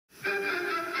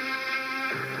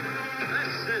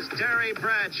is Terry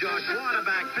Bradshaw,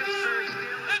 quarterback, Pittsburgh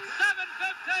Steelers. It's 7:15.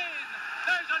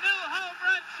 There's a new home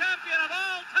run champion of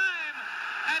all time,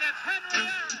 and it's Henry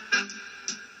Aaron.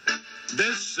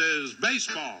 This is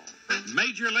baseball,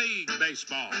 Major League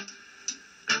Baseball.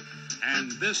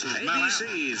 And this is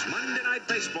ABC's Monday Night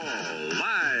Baseball,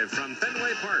 live from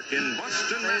Fenway Park in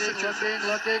Boston, Massachusetts.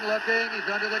 Looking. He's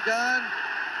under the gun.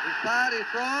 He's caught. He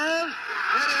throws.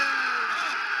 It is.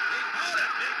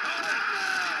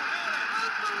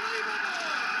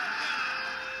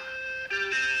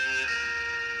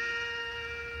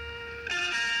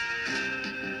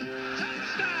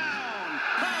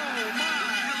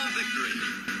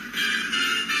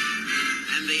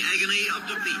 Agony of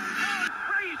defeat.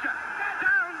 Frazier!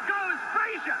 Down goes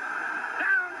Frazier!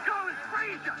 Down goes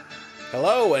Frazier!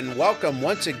 Hello and welcome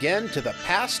once again to the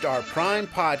Past Our Prime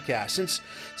podcast.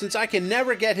 Since I can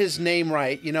never get his name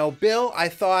right, Bill, I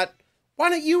thought, why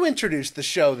don't you introduce the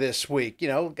show this week?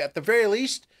 At the very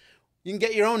least, you can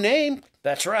get your own name.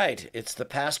 That's right. It's the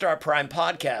Past Our Prime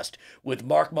podcast with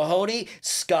Mark Mahoney,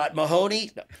 Scott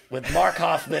Mahoney, with Mark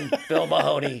Hoffman, Bill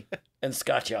Mahoney, and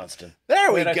Scott Johnston.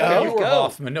 There we go. You were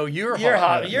Hoffman. No, you're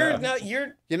Hoffman.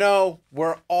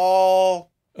 We're all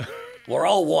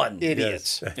one.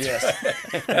 Idiots.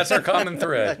 Yes. That's our common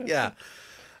thread. Yeah.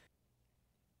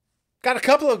 Got a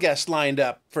couple of guests lined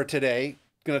up for today.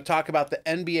 Going to talk about the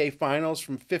NBA Finals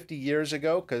from 50 years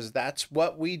ago because that's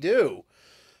what we do.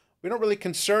 We don't really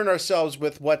concern ourselves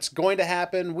with what's going to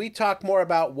happen. We talk more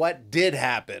about what did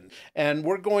happen. And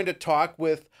we're going to talk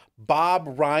with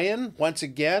Bob Ryan once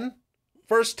again.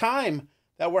 First time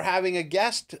that we're having a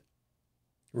guest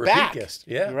back. Guest,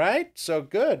 yeah. Right? So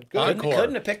good.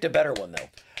 Couldn't have picked a better one, though.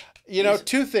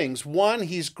 Two things. One,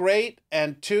 he's great.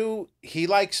 And two, he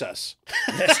likes us.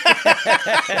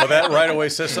 Well, that right away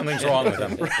says something's wrong with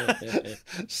him.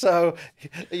 So,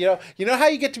 you know how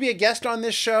you get to be a guest on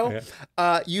this show?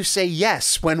 Yeah. You say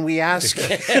yes when we ask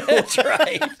you. That's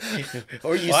right.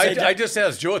 Or you I just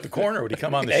asked Joe at the corner, would he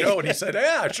come on the show? And he said,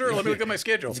 yeah, sure, let me look at my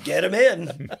schedule. Let's get him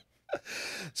in.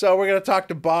 So we're going to talk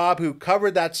to Bob, who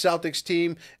covered that Celtics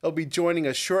team. He'll be joining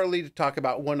us shortly to talk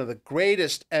about one of the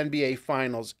greatest NBA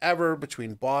finals ever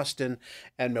between Boston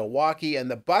and Milwaukee.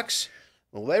 And the Bucks,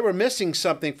 well, they were missing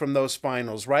something from those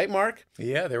finals, right, Mark?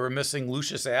 Yeah, they were missing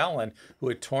Lucius Allen, who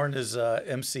had torn his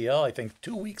MCL, I think,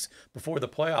 2 weeks before the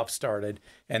playoffs started.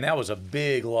 And that was a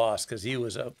big loss because he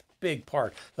was a big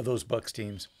part of those Bucks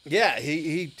teams. Yeah,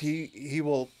 he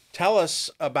will tell us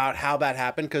about how that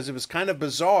happened because it was kind of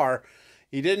bizarre.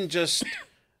 He didn't just,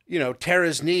 tear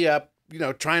his knee up,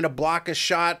 trying to block a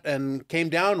shot and came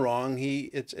down wrong.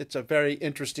 It's a very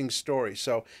interesting story.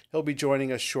 So he'll be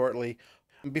joining us shortly.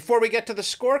 Before we get to the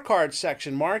scorecard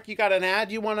section, Mark, you got an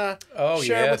ad you want to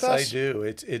share with us? Oh, yes, I do.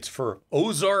 It's for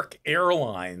Ozark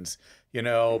Airlines.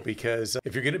 Because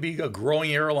if you're going to be a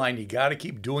growing airline, you got to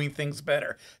keep doing things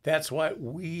better. That's why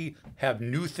we have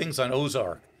new things on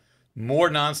Ozark. More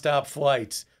nonstop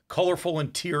flights, colorful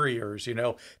interiors,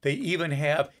 They even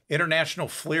have international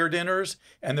flair dinners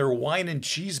and their wine and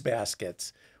cheese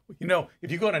baskets.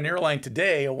 If you go on an airline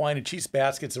today, a wine and cheese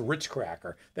basket's a Ritz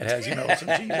cracker that has, some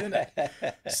cheese in it.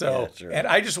 So, yeah, right. And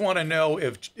I just want to know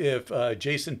if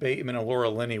Jason Bateman and Laura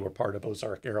Linney were part of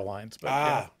Ozark Airlines. But,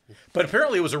 yeah. But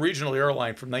apparently it was a regional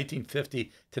airline from 1950 to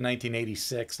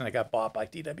 1986, and it got bought by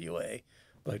TWA.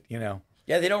 But,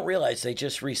 Yeah, they don't realize they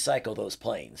just recycle those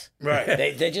planes.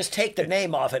 Right. They just take the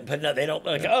name off it, but no, they don't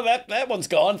that one's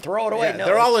gone, throw it away. Yeah, no,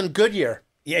 they're all in Goodyear.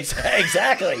 Yeah,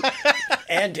 exactly.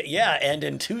 and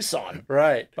in Tucson.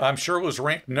 Right. I'm sure it was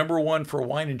ranked #1 for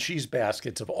wine and cheese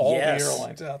baskets of all the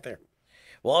airlines out there.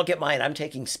 Well, I'll get mine. I'm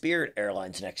taking Spirit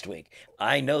Airlines next week.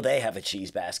 I know they have a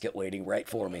cheese basket waiting right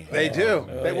for me. They do.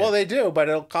 Well, they do, but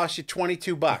it'll cost you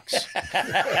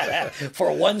 $22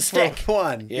 for one stick. For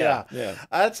one, yeah. Yeah.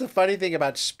 That's the funny thing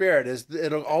about Spirit is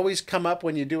it'll always come up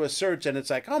when you do a search, and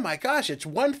it's like, oh my gosh, it's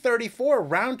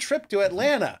 $134 round trip to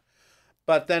Atlanta.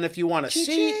 But then if you want a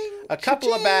seat, a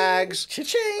couple of bags, pretty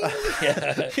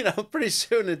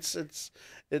soon it's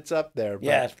up there. But.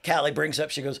 Yeah, Callie brings up,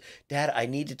 she goes, Dad, I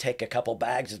need to take a couple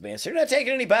bags with me. I said, you're not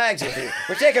taking any bags with you.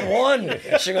 We're taking one.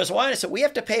 She goes, why? I said, we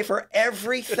have to pay for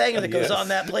everything that goes on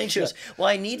that plane. She goes, well,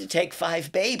 I need to take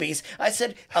 5 babies. I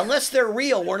said, unless they're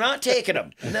real, we're not taking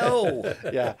them. No.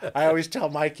 Yeah, I always tell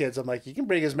my kids, I'm like, you can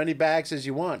bring as many bags as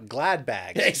you want. Glad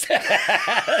bags.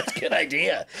 That's a good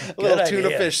idea. A little tuna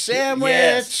fish sandwich.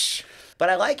 Yes. But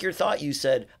I like your thought. You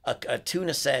said a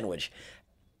tuna sandwich.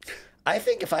 I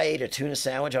think if I ate a tuna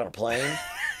sandwich on a plane,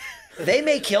 They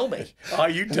may kill me. Oh,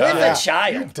 you With die. a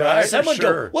child. You die for Someone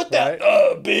sure. go, what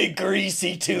that big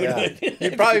greasy tuna? Yeah.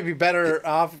 You'd probably be better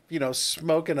off,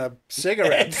 smoking a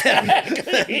cigarette.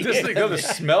 Exactly. Just think of the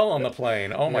smell on the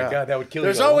plane. Oh my Yeah. God, that would kill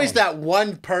There's you. always alone. that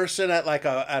one person at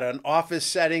at an office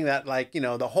setting that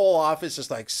the whole office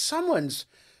is like, someone's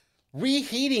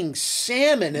reheating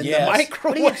salmon in the Yes.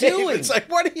 microwave. What are you doing? It's like,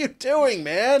 what are you doing,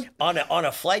 man? On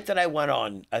a flight that I went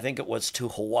on, I think it was to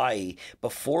Hawaii,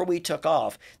 before we took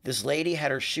off, this lady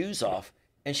had her shoes off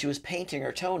and she was painting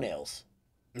her toenails.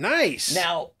 Nice.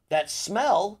 Now, that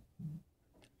smell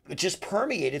just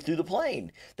permeated through the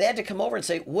plane. They had to come over and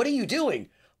say, what are you doing?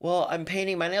 Well, I'm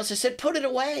painting my nails. I said, put it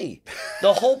away.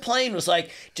 The whole plane was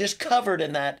like just covered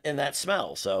in that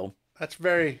smell. So That's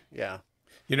very, yeah.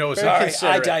 It's sorry, I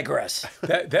considerate. digress.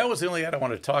 that was the only ad I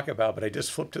wanted to talk about, but I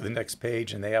just flipped to the next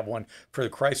page and they have one for the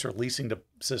Chrysler leasing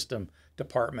system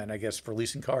department, I guess, for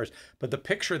leasing cars. But the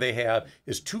picture they have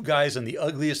is two guys in the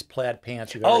ugliest plaid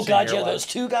pants you've ever Oh seen God, in your yeah, life. those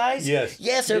two guys? Yes.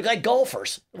 Yes, they're like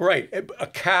golfers. Right. A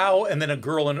cow and then a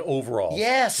girl in overalls.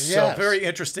 Yes. So Yes. very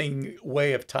interesting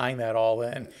way of tying that all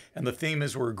in. And the theme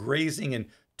is we're grazing in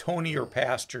tonier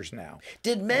pastures now.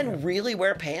 Did men really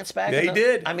wear pants back They then?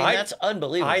 did. I mean, that's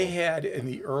unbelievable. I had in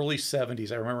the early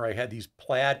 70s, I remember I had these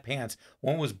plaid pants.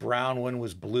 One was brown, one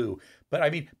was blue. But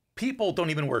I mean, people don't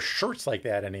even wear shirts like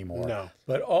that anymore. No.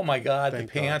 But oh my God,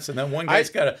 Thank the pants. And then one guy's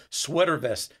got a sweater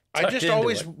vest. I tucked just into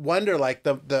always it. wonder, like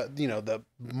the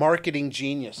marketing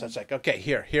genius. That's like, okay,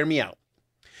 hear me out.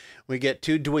 We get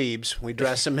two dweebs. We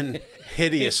dress them in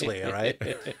hideously, all right?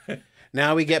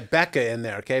 Now we get Becca in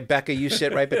there, okay? Becca, you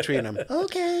sit right between them.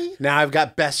 Okay. Now I've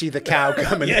got Bessie the cow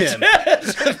coming in.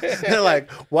 They're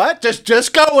like, what?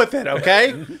 Just go with it,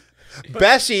 okay?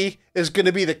 Bessie is going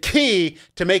to be the key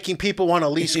to making people want to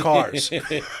lease cars.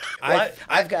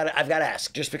 I've got to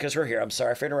ask, just because we're here. I'm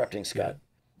sorry for interrupting, Scott.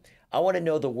 I want to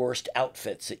know the worst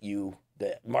outfits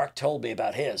that Mark told me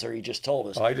about his, or he just told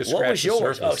us. Oh, I just what was scratched the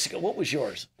yours? surface. Oh, what was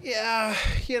yours? Yeah,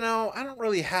 I don't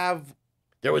really have.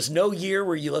 There was no year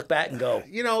where you look back and go,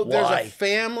 There's why? a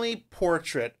family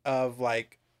portrait of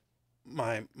like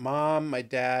my mom, my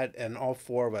dad, and all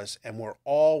four of us, and we're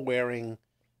all wearing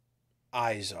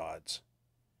Izods.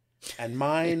 And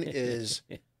mine is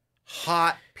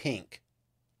hot pink.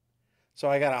 So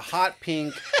I got a hot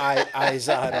pink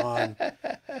Izod on.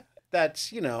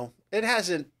 That's, it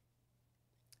hasn't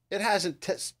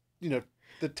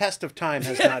the test of time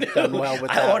has not done well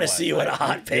with that. I want to one. see you in a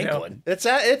hot pink one. It's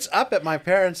up at my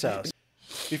parents' house.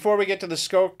 Before we get to the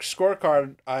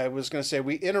scorecard, I was going to say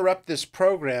we interrupt this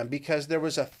program because there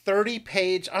was a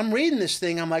 30-page. I'm reading this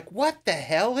thing. I'm like, what the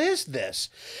hell is this?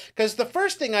 Because the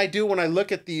first thing I do when I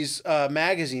look at these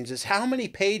magazines is how many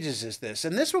pages is this?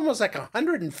 And this one was like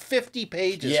 150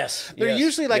 pages. Yes. They're yes,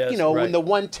 usually like, yes, in right. the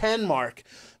 110 mark.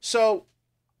 So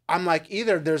I'm like,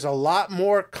 either there's a lot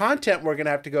more content we're going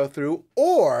to have to go through,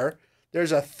 or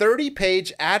there's a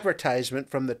 30-page advertisement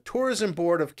from the Tourism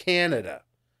Board of Canada.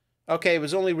 Okay, it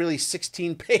was only really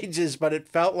 16 pages, but it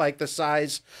felt like the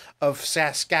size of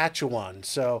Saskatchewan.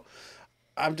 So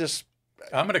I'm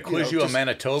going to quiz you on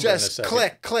Manitoba in a just second.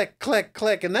 click, click, click,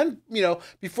 click. And then,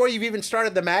 before you've even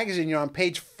started the magazine, you're on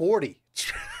page 40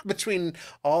 between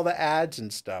all the ads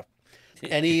and stuff.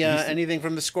 Anything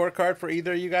from the scorecard for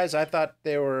either of you guys? I thought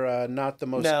they were not the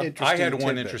most interesting. I had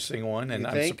one tidbit. interesting one, and You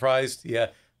I'm think? surprised. Yeah,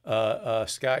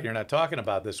 Scott, you're not talking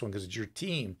about this one because it's your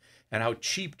team and how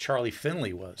cheap Charlie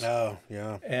Finley was. Oh,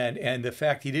 yeah. And the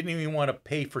fact he didn't even want to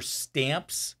pay for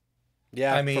stamps.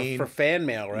 Yeah, I mean, for fan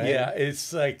mail, right? Yeah,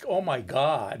 it's like, oh my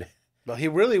God. Well, he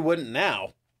really wouldn't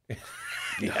now.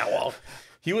 Yeah, well,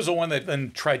 he was the one that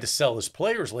then tried to sell his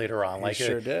players later on. He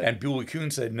sure did. And Buell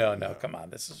Kuhn said, no, come on,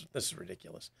 this is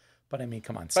ridiculous. But I mean,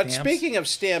 come on, But stamps. speaking of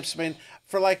stamps, I mean,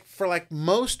 for like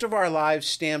most of our lives,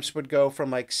 stamps would go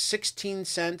from like 16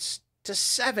 cents to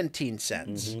 17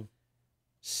 cents. Mm-hmm.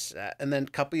 And then a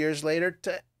couple years later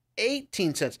to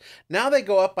 18 cents. Now they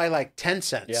go up by like 10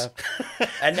 cents. Yeah.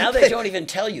 And now they don't even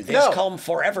tell you. They just call them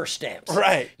forever stamps.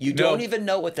 Right. You don't even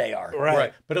know what they are.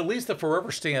 Right. But at least the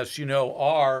forever stamps,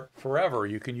 are forever.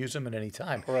 You can use them at any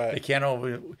time. Right. They can't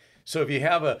So if you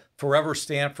have a forever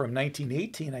stamp from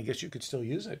 1918, I guess you could still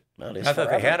use it. Well, it is Not that they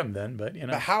forever. had them then, but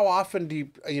But how often do you,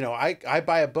 I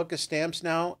buy a book of stamps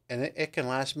now and it can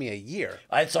last me a year.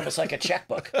 It's almost like a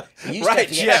checkbook. You used Right,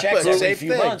 to have to get checks checkbook, every same few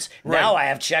thing. months. Now I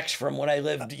have checks from when I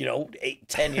lived,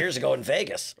 8-10 years ago in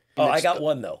Vegas. Oh, I got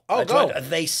one though. Oh, That's what- go.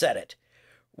 They said it.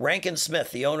 Rankin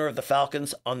Smith, the owner of the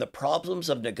Falcons, on the problems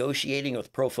of negotiating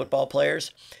with pro football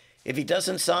players. If he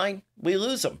doesn't sign, we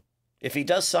lose him. If he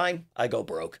does sign, I go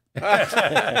broke.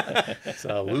 it's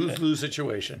a lose-lose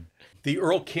situation. The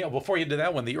Earl Campbell, before you did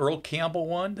that one, the Earl Campbell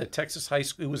one, the Texas high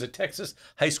school, he was a Texas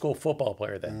high school football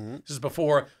player then. This is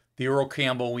before the Earl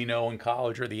Campbell we know in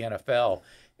college or the NFL.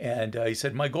 And he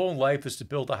said, my goal in life is to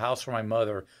build a house for my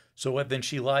mother. So when then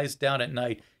she lies down at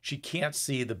night, she can't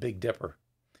see the Big Dipper.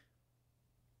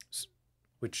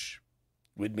 Which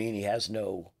would mean he has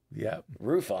no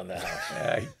roof on the house.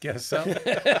 I guess so.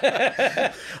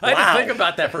 I had to think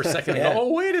about that for a second. And go,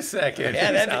 oh, wait a second.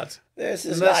 Yeah, this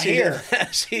is not here.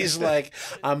 He's like,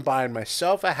 I'm buying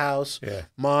myself a house. Yeah.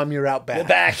 Mom, you're out back. The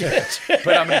back.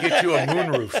 But I'm going to get you a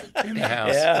moonroof in the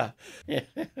house. Yeah.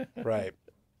 Right.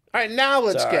 All right, now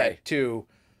let's Sorry. get to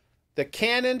the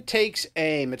Cannon Takes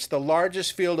Aim. It's the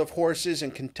largest field of horses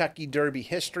in Kentucky Derby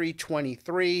history,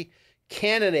 23.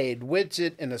 Cannonade wins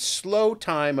it in a slow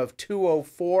time of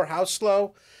 2:04. How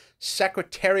slow?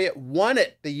 Secretariat won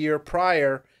it the year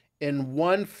prior in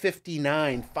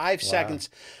 1:59. 5 seconds.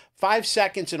 5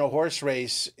 seconds in a horse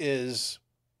race is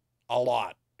a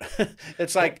lot.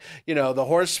 It's like, you know, the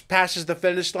horse passes the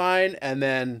finish line and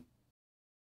then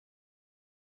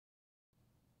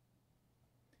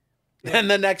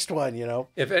and the next one, you know.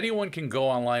 If anyone can go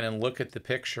online and look at the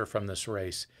picture from this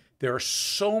race, there are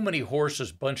so many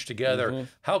horses bunched together.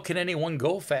 How can anyone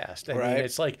go fast? I mean,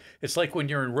 it's like when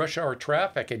you're in rush hour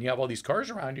traffic and you have all these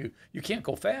cars around you, you can't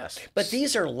go fast. But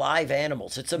these are live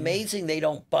animals. It's amazing they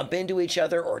don't bump into each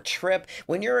other or trip.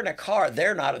 When you're in a car,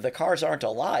 they're not. The cars aren't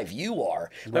alive. You are.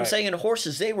 But I'm saying in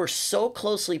horses, they were so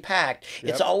closely packed.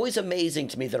 It's always amazing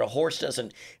to me that a horse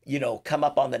doesn't, you know, come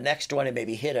up on the next one and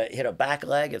maybe hit a back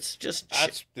leg. It's just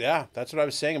that's what I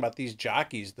was saying about these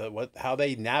jockeys. How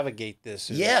they navigate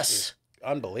this. Is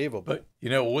unbelievable. But, you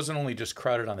know, it wasn't only just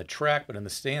crowded on the track, but in the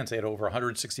stands, they had over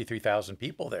 163,000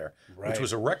 people there, which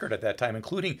was a record at that time,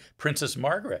 including Princess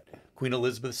Margaret, Queen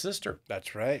Elizabeth's sister.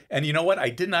 That's right. And you know what? I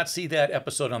did not see that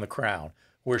episode on The Crown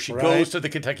where she goes to the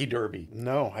Kentucky Derby.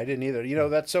 No, I didn't either. You know,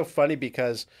 that's so funny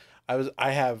because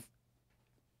I have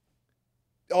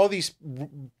all these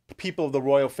people of the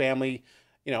royal family.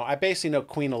 You know, I basically know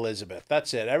Queen Elizabeth.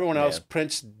 That's it. Everyone else,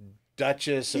 Prince,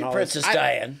 Duchess, and all Princess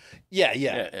Diane.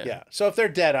 Yeah. So if they're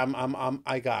dead,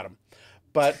 I got them.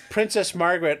 But Princess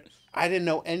Margaret, I didn't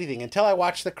know anything until I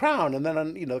watched The Crown, and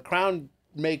then you know, The Crown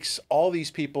makes all these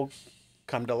people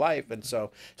come to life, and so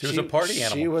she was a party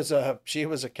animal. She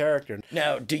was a character.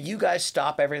 Now, do you guys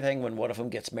stop everything when one of them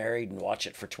gets married and watch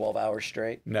it for 12 hours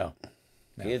straight? No.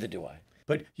 Neither do I.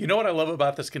 But you know what I love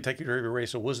about this Kentucky Derby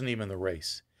race? It wasn't even the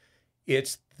race.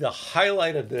 It's the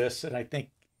highlight of this, and I think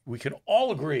we can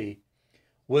all agree,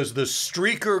 was the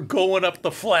streaker going up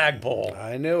the flagpole.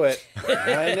 I knew it.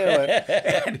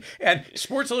 And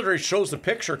Sports Illustrated shows the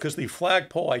picture because the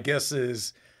flagpole, I guess,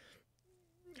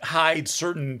 hides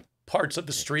certain parts of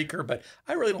the streaker, but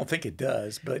I really don't think it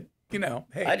does. But you know,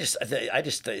 hey, I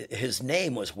just his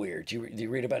name was weird. Do you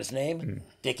read about his name?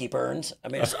 Dickie Burns. I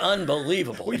mean, it's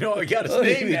unbelievable. We know I got his what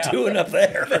name. What are you doing up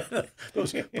there?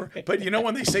 But you know,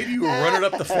 when they say to you, "Run it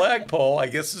up the flagpole," I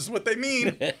guess is what they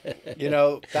mean. You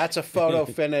know, that's a photo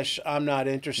finish I'm not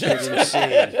interested in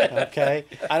seeing. Okay,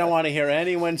 I don't want to hear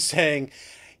anyone saying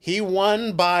he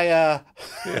won by a.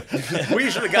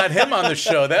 We should have got him on the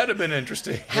show. That'd have been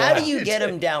interesting. How do you get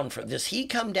him down? Does he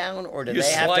come down, or do they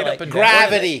have to slide up and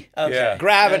gravity? Okay. Yeah.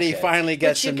 Gravity finally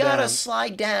gets him down. But you gotta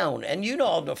slide down, and you know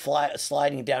I'm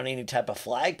sliding down any type of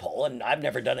flagpole, and I've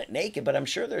never done it naked, but I'm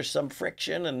sure there's some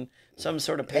friction and some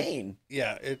sort of pain.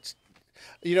 It's.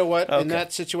 You know what? In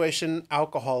that situation,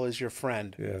 alcohol is your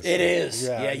friend. Yes. It is.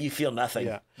 Yeah, you feel nothing.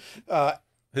 Yeah.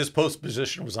 His post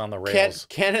position was on the rails.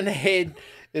 Cannonade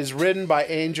is ridden by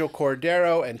Angel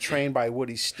Cordero and trained by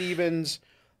Woody Stevens,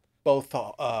 both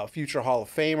future Hall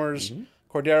of Famers.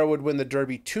 Cordero would win the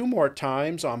Derby 2 more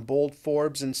times on Bold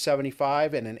Forbes in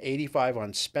 75 and in 85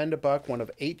 on Spend-A-Buck, one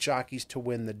of 8 jockeys to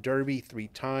win the Derby 3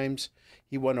 times.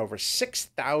 He won over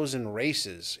 6,000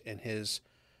 races in his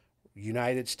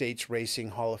United States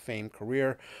Racing Hall of Fame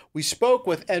career. We spoke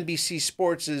with NBC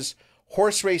Sports'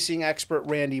 horse racing expert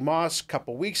Randy Moss a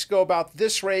couple weeks ago about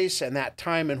this race and that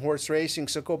time in horse racing.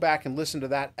 So go back and listen to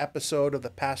that episode of the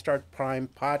Past Start Prime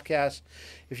podcast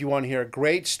if you want to hear a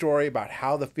great story about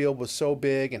how the field was so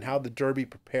big and how the Derby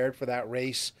prepared for that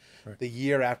race the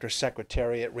year after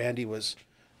Secretariat. Randy was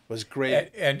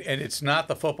great. And it's not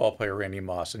the football player Randy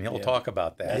Moss, and he'll talk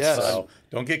about that. Yes. So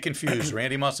don't get confused.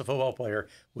 Randy Moss, the football player,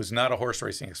 was not a horse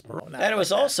racing expert. And it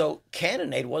was also,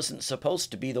 Cannonade wasn't supposed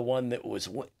to be the one that was...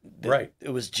 Right.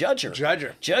 It was Judger.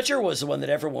 Judger was the one that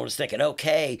everyone was thinking,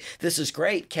 okay, this is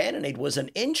great. Cannonade was an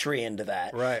entry into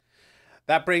that. Right.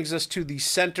 That brings us to the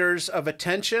centers of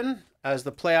attention. As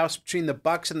the playoffs between the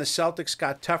Bucks and the Celtics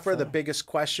got tougher, the biggest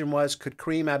question was, could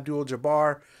Kareem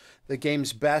Abdul-Jabbar, the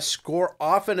game's best, score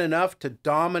often enough to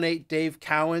dominate Dave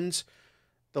Cowens,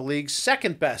 the league's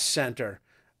second best center.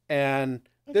 And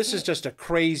this is just a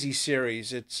crazy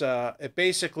series. It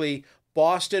basically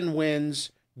Boston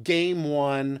wins game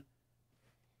 1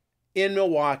 in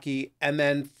Milwaukee, and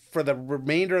then for the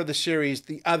remainder of the series,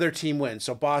 the other team wins.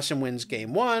 So Boston wins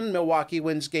game 1, Milwaukee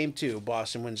wins game 2,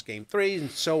 Boston wins game 3,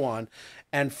 and so on.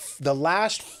 And the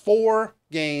last 4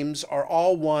 games are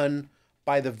all won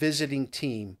by the visiting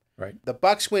team. Right. The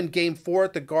Bucks win game 4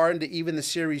 at the Garden to even the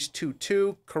series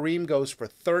 2-2. Kareem goes for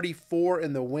 34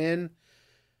 in the win.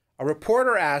 A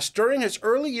reporter asked, during his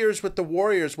early years with the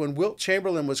Warriors, when Wilt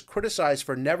Chamberlain was criticized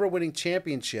for never winning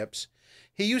championships,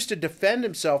 he used to defend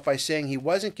himself by saying he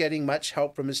wasn't getting much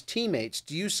help from his teammates.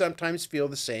 Do you sometimes feel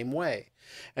the same way?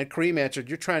 And Kareem answered,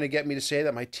 you're trying to get me to say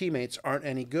that my teammates aren't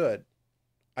any good.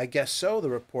 I guess so, the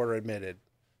reporter admitted.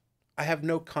 I have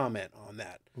no comment on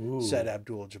that, said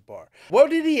Abdul-Jabbar. What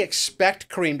did he expect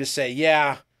Kareem to say?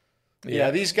 Yeah,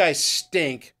 these guys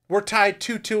stink. We're tied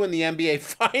 2-2 in the NBA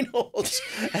Finals,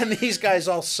 and these guys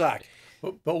all suck.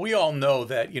 But we all know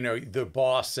that, the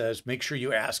boss says, make sure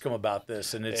you ask him about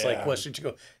this. And it's like questions you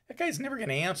go, that guy's never going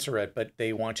to answer it, but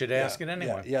they want you to ask it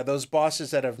anyway. Yeah, those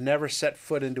bosses that have never set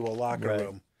foot into a locker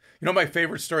room. My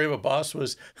favorite story of a boss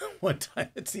was one time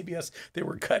at CBS, they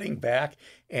were cutting back.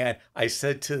 And I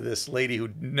said to this lady who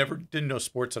didn't know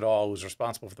sports at all, who was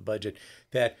responsible for the budget,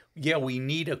 that, we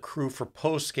need a crew for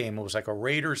post game. It was like a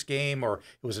Raiders game or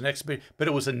it was an exhibition, but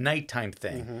it was a nighttime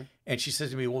thing. Mm-hmm. And she says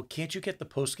to me, well, can't you get the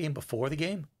post game before the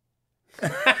game?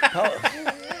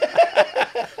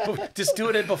 Just do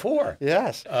it before.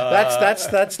 Yes,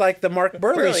 that's like the Mark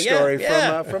Burley story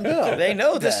from Bill. They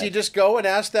know that. You just go and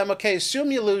ask them. Okay,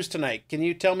 assume you lose tonight. Can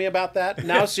you tell me about that?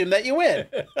 Now assume that you win.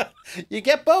 You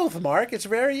get both, Mark. It's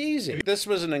very easy. This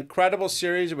was an incredible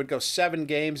series. It would go 7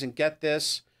 games, and get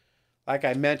this. Like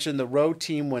I mentioned, the road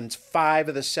team wins 5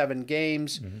 of the 7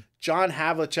 games. Mm-hmm. John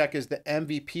Havlicek is the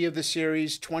MVP of the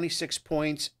series. 26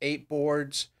 points, 8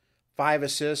 boards, 5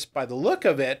 assists. By the look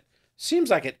of it,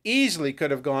 seems like it easily could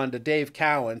have gone to Dave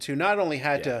Cowens, who not only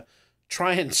had to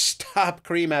try and stop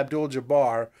Kareem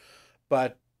Abdul-Jabbar,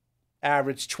 but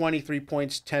averaged 23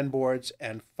 points, 10 boards,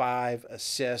 and 5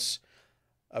 assists.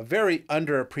 A very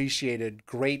underappreciated,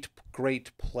 great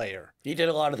player. He did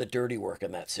a lot of the dirty work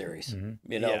in that series.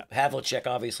 Mm-hmm. Havlicek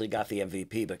obviously got the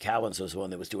MVP, but Cowens was the one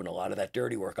that was doing a lot of that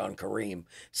dirty work on Kareem.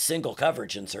 Single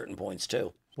coverage in certain points,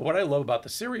 too. Well, what I love about the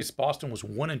series, Boston was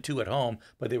 1-2 at home,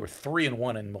 but they were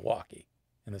 3-1 in Milwaukee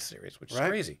in the series, which is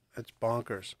crazy. That's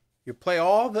bonkers. You play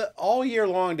all year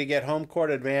long to get home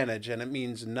court advantage, and it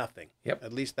means nothing. Yep.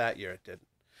 At least that year it did.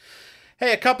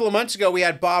 Hey, a couple of months ago, we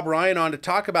had Bob Ryan on to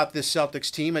talk about this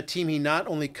Celtics team, a team he not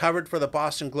only covered for the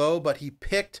Boston Globe, but he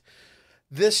picked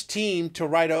this team to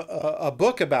write a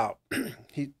book about.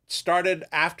 He started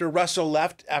after Russell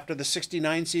left, after the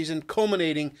 69 season,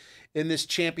 culminating in this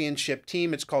championship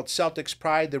team. It's called Celtics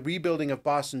Pride, the rebuilding of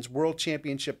Boston's world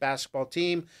championship basketball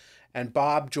team. And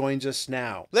Bob joins us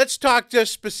now. Let's talk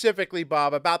just specifically,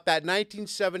 Bob, about that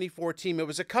 1974 team. It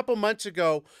was a couple months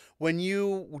ago when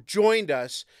you joined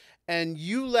us, and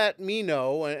you let me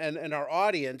know and our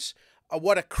audience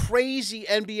what a crazy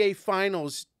NBA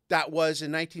Finals that was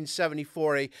in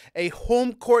 1974, a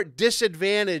home court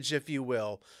disadvantage, if you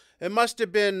will. It must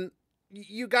have been,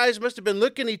 you guys must have been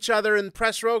looking at each other in the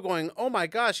press row going, oh my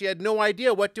gosh, you had no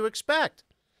idea what to expect.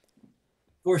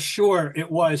 For sure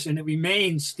it was, and it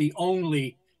remains the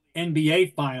only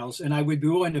NBA Finals, and I would be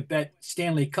willing to bet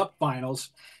Stanley Cup Finals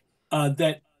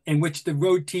that in which the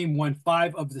road team won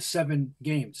 5 of the 7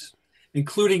 games,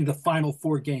 including the final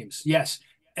 4 games. Yes,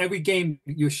 every game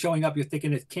you're showing up, you're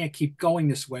thinking it can't keep going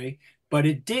this way, but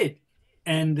it did.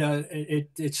 And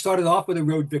it started off with a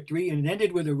road victory and it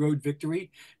ended with a road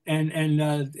victory and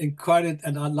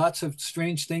lots of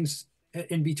strange things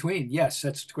in between. Yes,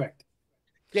 that's correct.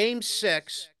 Game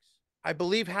 6, I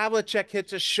believe Havlicek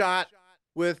hits a shot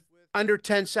with under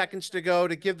 10 seconds to go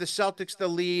to give the Celtics the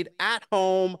lead at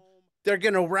home. They're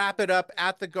going to wrap it up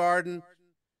at the Garden.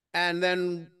 And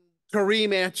then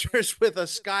Kareem answers with a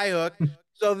skyhook.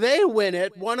 So they win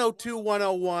it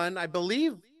 102-101. I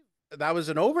believe that was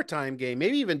an overtime game,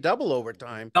 maybe even double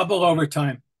overtime. Double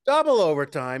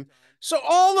overtime. So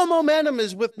all the momentum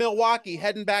is with Milwaukee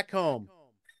heading back home.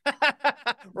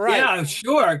 Right. Yeah,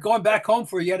 sure. Going back home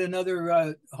for yet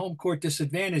another home court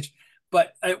disadvantage.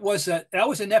 But that was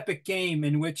an epic game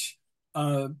in which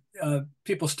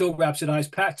people still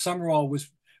rhapsodize. Pat Summerall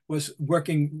was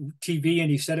working TV, and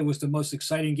he said it was the most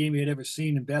exciting game he had ever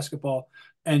seen in basketball.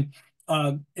 And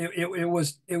it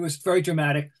was very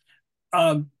dramatic.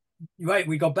 Right.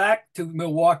 We go back to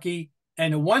Milwaukee,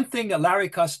 And the one thing that Larry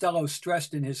Costello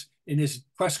stressed in his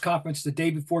press conference the day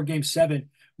before Game 7,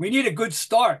 we need a good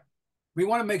start. We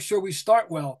want to make sure we start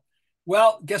well.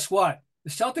 Well, guess what? The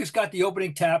Celtics got the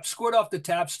opening tap, scored off the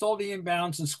tap, stole the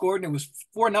inbounds, and scored, and it was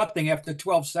 4-0 after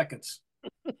 12 seconds.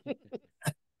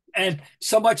 And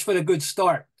so much for the good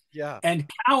start. Yeah. And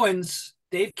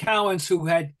Dave Cowens, who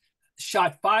had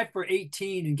shot 5 for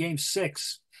 18 in Game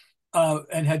 6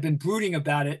 and had been brooding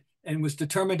about it and was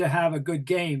determined to have a good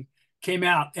game, came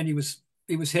out and he was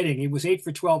hitting. He was 8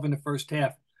 for 12 in the first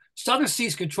half. Southern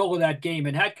seized control of that game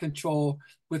and had control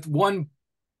with one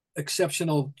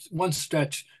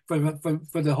stretch for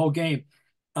the whole game.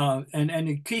 And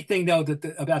the key thing though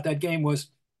about that game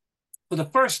was, for the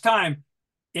first time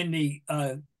in the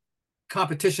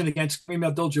competition against Kareem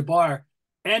Abdul-Jabbar,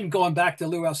 and going back to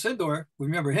Lou Alcindor,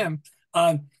 remember him,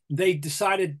 they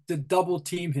decided to double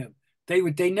team him.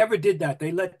 They never did that.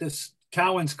 They let this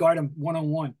Cowens guard him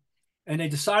one-on-one, and they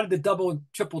decided to double and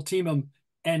triple team him,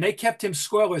 and they kept him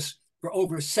scoreless for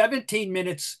over 17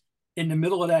 minutes in the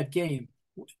middle of that game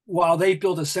while they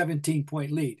built a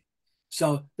 17-point lead.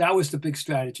 So that was the big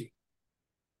strategy.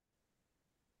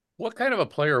 What kind of a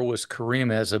player was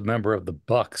Kareem as a member of the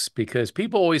Bucks? Because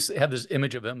people always have this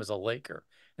image of him as a Laker,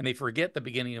 and they forget the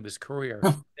beginning of his career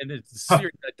and it's how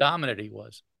dominant he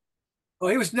was. Well,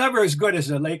 he was never as good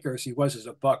as a Laker as he was as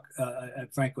a Buck,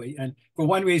 frankly. And for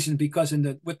one reason, because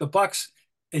with the Bucks,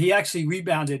 he actually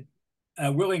rebounded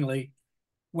willingly.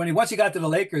 Once he got to the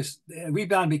Lakers,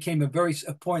 rebound became a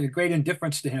point of great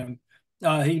indifference to him.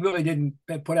 He really didn't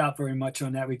put out very much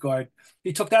on that regard.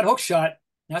 He took that hook shot,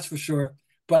 that's for sure.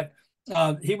 But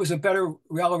he was a better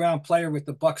all-around player with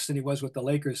the Bucks than he was with the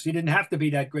Lakers. He didn't have to be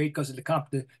that great because of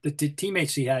the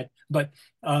teammates he had. But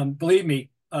believe me,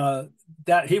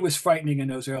 that he was frightening in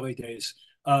those early days.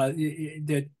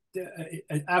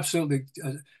 Absolutely,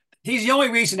 he's the only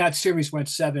reason that series went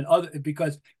 7.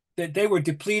 Because they were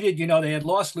depleted. They had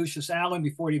lost Lucius Allen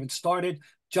before it even started.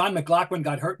 John McLaughlin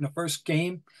got hurt in the first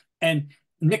game, and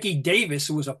Nicky Davis,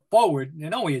 who was a forward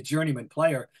and only a journeyman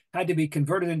player, had to be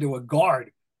converted into a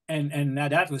guard, and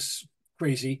that was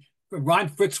crazy. Ron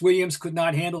Fitzwilliams could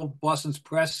not handle Boston's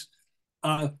press.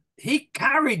 He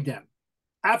carried them,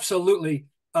 absolutely.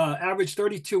 Averaged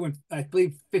 32 and I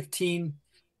believe 15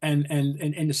 and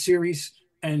in the series,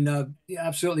 and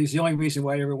absolutely is the only reason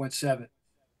why I ever went 7.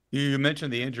 You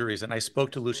mentioned the injuries, and I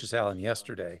spoke to Lucius Allen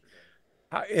yesterday.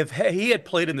 If he had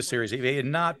played in the series, if he had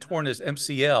not torn his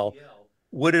MCL,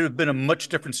 would it have been a much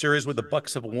different series? Would the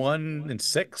Bucks have won in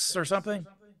 6 or something?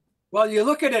 Well, you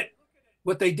look at it,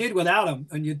 what they did without him,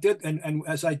 and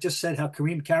as I just said, how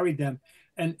Kareem carried them,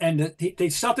 and the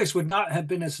Celtics would not have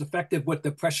been as effective with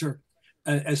the pressure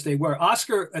as they were.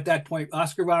 Oscar, at that point,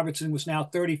 Oscar Robertson was now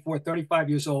 34, 35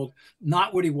 years old,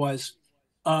 not what he was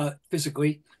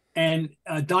physically. And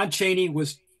Don Chaney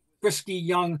was frisky,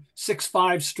 young,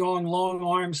 6'5", strong, long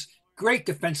arms, great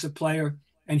defensive player.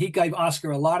 And he gave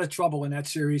Oscar a lot of trouble in that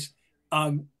series.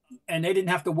 And they didn't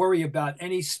have to worry about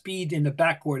any speed in the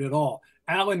backcourt at all.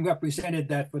 Allen represented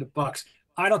that for the Bucks.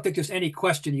 I don't think there's any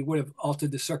question he would have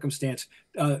altered the circumstance.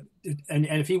 And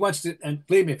if he wants to, and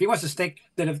believe me, if he wants to think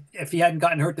that if he hadn't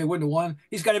gotten hurt, they wouldn't have won,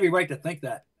 he's got every right to think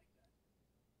that.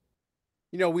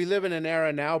 We live in an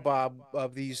era now, Bob,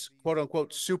 of these quote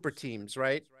unquote super teams,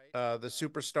 right? The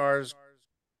superstars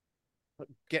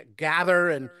gather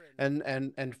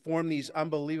and form these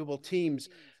unbelievable teams.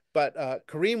 But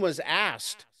Kareem was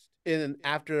asked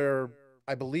after,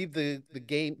 I believe, the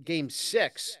game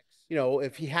 6,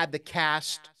 if he had the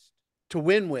cast to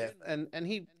win with, and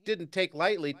he didn't take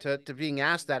lightly to being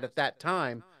asked that at that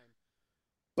time.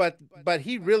 But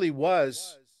he really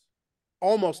was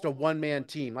almost a one-man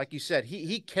team. Like you said,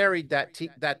 he carried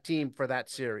that team for that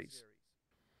series.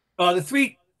 The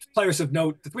 3 players of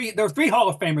note, there were 3 Hall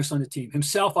of Famers on the team: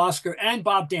 himself, Oscar, and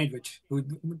Bob Dandridge, who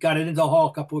got it into the Hall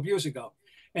a couple of years ago.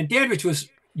 And Dandridge was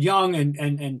young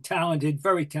and talented,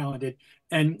 very talented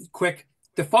and quick.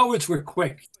 The forwards were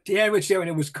quick. Dandridge there, and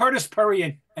it was Curtis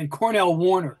Perry and Cornell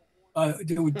Warner,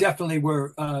 who definitely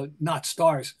were not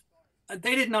stars.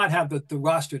 They did not have the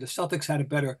roster. The Celtics had a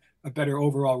better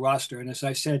overall roster. And as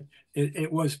I said,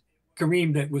 it was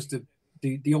Kareem that was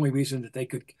the only reason that they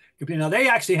could compete. Now, they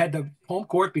actually had the home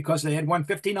court because they had won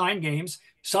 59 games.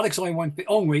 Celtics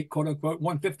only quote unquote,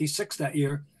 156 that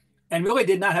year, and really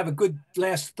did not have a good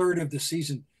last third of the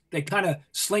season. They kind of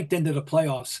slinked into the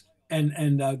playoffs,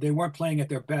 and they weren't playing at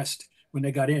their best when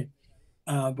they got in.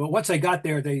 But once they got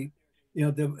there,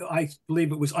 I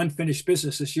believe it was unfinished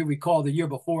business. As you recall, the year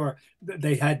before,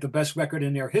 they had the best record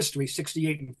in their history,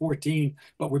 68-14,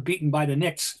 but were beaten by the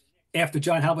Knicks after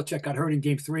John Havlicek got hurt in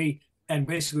Game 3, and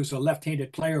basically was a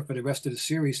left-handed player for the rest of the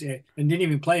series, and didn't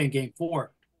even play in Game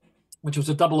 4, which was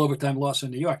a double overtime loss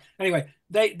in New York. Anyway,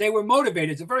 they were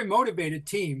motivated. It's a very motivated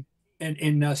team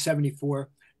in 74,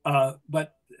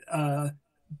 but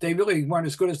they really weren't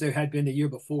as good as they had been the year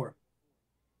before.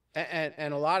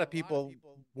 And a lot of people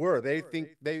were. They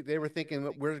were thinking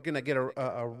that we're going to get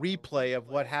a replay of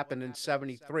what happened in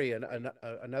 73, and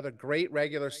another great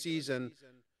regular season,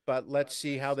 but let's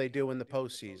see how they do in the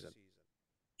postseason.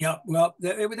 Yeah, well,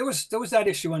 there was that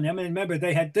issue on them, and remember,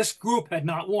 this group had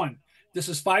not won. This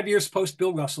is 5 years post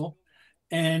Bill Russell,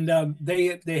 and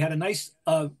they had a nice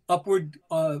upward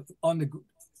on the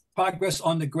progress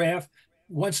on the graph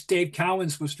once Dave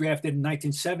Cowens was drafted in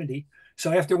 1970.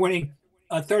 So after winning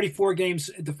 34 games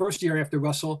the first year after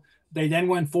Russell, they then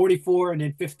won 44 and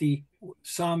then 50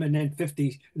 some and then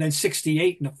 50, and then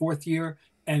 68 in the fourth year,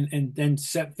 and then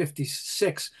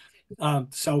 56.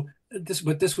 So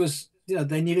this was,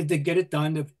 they needed to get it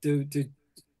done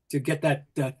to get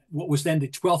that what was then the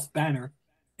 12th banner,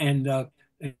 and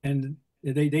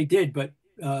they did, but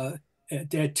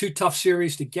they had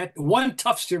one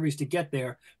tough series to get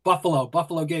there.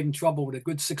 Buffalo gave them trouble with a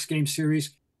good 6-game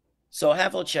series. So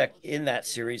Havlicek in that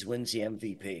series wins the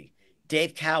MVP.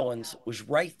 Dave Cowens was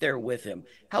right there with him.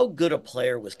 How good a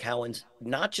player was Cowens,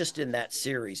 not just in that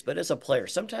series, but as a player?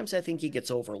 Sometimes I think he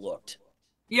gets overlooked.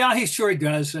 Yeah, he sure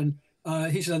does. And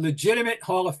he's a legitimate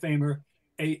Hall of Famer,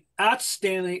 a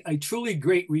truly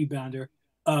great rebounder,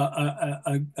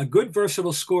 a good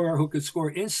versatile scorer who could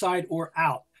score inside or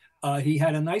out. He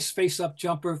had a nice face-up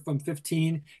jumper from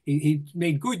 15. He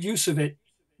made good use of it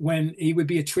when he would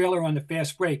be a trailer on the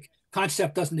fast break.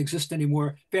 Concept doesn't exist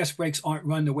anymore. Fast breaks aren't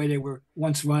run the way they were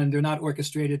once run. They're not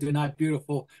orchestrated. They're not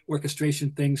beautiful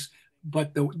orchestration things.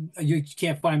 But you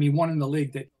can't find me one in the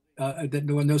league that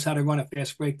no one knows how to run a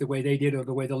fast break the way they did, or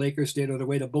the way the Lakers did, or the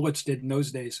way the Bullets did in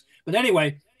those days. But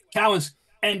anyway, Cowens,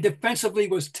 and defensively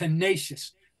was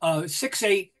tenacious.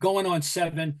 6'8", going on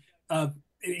 7.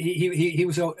 He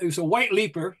was a white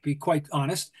leaper, to be quite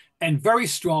honest, and very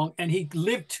strong. And he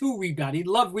lived to rebound. He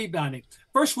loved rebounding.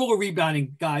 First rule of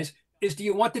rebounding, guys, is do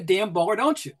you want the damn ball or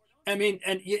don't you? I mean,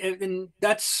 and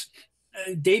that's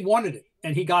Dave wanted it,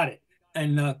 and he got it.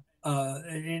 And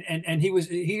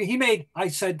he made, I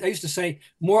used to say,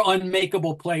 more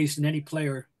unmakeable plays than any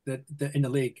player that in the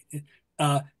league.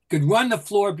 Could run the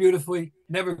floor beautifully,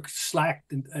 never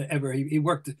slacked ever. He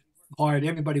worked hard.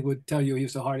 Everybody would tell you he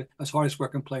was the hardest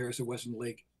working player as there was in the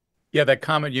league. Yeah, that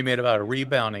comment you made about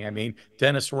rebounding. I mean,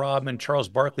 Dennis Rodman, Charles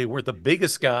Barkley were the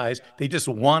biggest guys. They just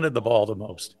wanted the ball the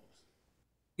most.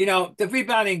 The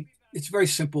rebounding, it's very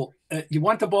simple. You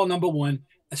want the ball, number 1,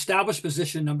 established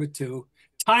position, number 2,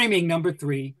 timing, number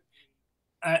 3,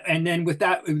 and then with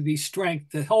that, it would be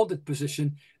strength to hold the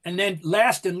position. And then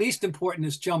last and least important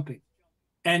is jumping.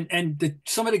 And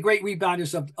some of the great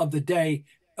rebounders of the day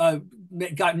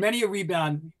got many a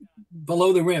rebound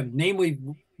below the rim, namely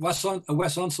Wes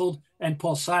Unseld and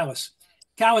Paul Silas.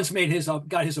 Cowens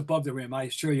got his above the rim, I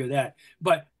assure you that.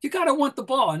 But you got to want the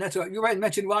ball, and that's what you're right.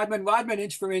 Mentioned Rodman. Rodman,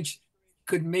 inch for inch,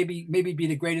 could maybe be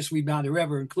the greatest rebounder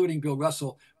ever, including Bill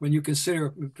Russell, when you consider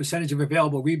percentage of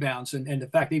available rebounds and the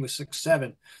fact he was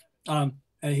 6'7".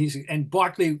 And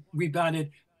Barkley rebounded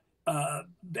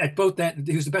at both that.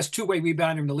 He was the best two-way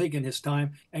rebounder in the league in his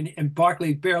time, and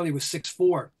Barkley barely was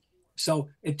 6'4". So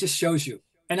it just shows you.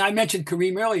 And I mentioned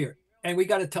Kareem earlier, and we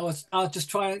got to tell us. I'll just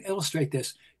try and illustrate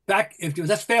this.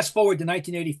 Let's fast forward to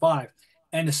 1985,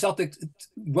 and the Celtics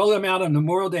roll them out on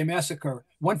Memorial Day Massacre,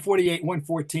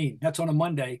 148-114. That's on a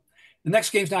Monday. The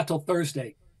next game's not till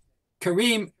Thursday.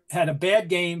 Kareem had a bad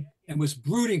game and was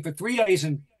brooding for 3 days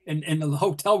in the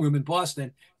hotel room in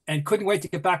Boston, and couldn't wait to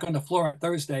get back on the floor on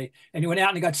Thursday. And he went out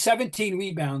and he got 17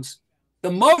 rebounds,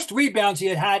 the most rebounds he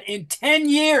had had in 10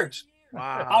 years.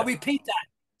 Wow. I'll repeat that.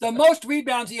 The most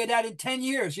rebounds he had in 10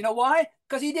 years. You know why?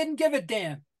 Because he didn't give a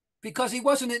damn. Because he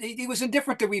was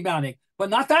indifferent to rebounding, but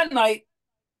not that night.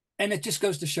 And it just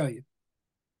goes to show you.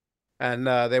 And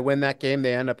they win that game.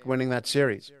 They end up winning that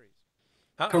series.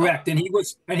 Correct. And he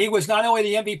was not only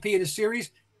the MVP of the series,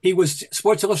 he was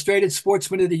Sports Illustrated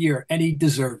Sportsman of the Year, and he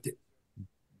deserved it.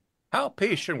 How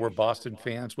patient were Boston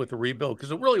fans with the rebuild?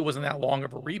 Because it really wasn't that long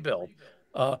of a rebuild.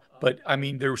 But I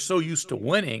mean, they were so used to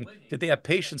winning. Did they have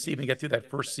patience to even get through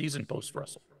that first season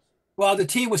post-Russell? Well, the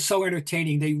team was so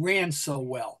entertaining. They ran so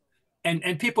well.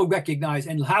 And people recognized,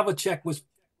 and Havlicek was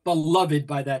beloved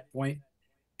by that point.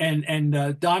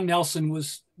 And Don Nelson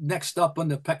was next up on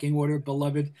the pecking order,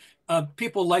 beloved.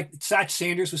 People like Satch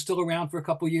Sanders was still around for a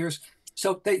couple of years.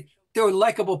 So they were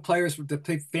likable players that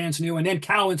the fans knew. And then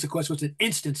Cowens, of course, was an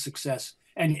instant success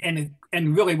and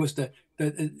really was the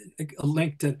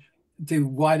link to to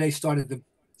why they started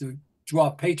to draw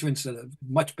patrons at a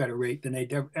much better rate than they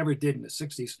ever did in the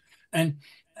 60s. And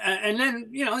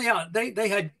then, they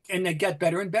had, and they get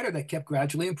better and better. They kept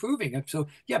gradually improving. And so,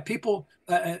 people,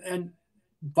 and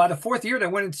by the fourth year, they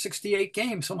went in 68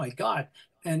 games. Oh my God.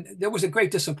 And there was a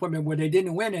great disappointment where they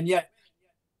didn't win. And yet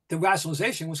the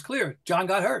rationalization was clear. John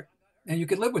got hurt and you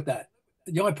could live with that.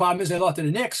 The only problem is they lost to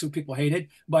the Knicks, who people hated,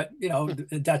 but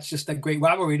that's just a great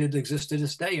rivalry that exists to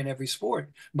this day in every sport.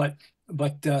 But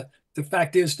the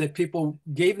fact is that people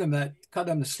gave them cut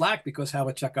them the slack because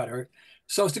Havlicek got hurt.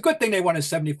 So it's a good thing they won in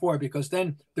 74, because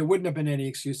then there wouldn't have been any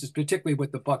excuses, particularly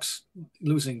with the Bucks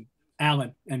losing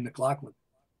Allen and McLaughlin.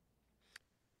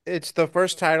 It's the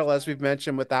first title, as we've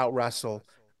mentioned, without Russell.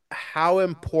 How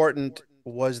important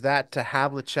was that to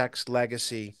Havlicek's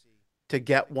legacy to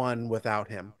get one without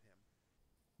him?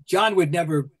 John would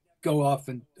never go off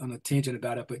on a tangent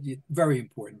about it, but very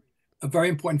important. Very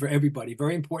important for everybody.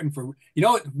 Very important for,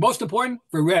 most important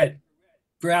for Red,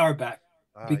 for Auerbach,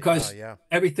 because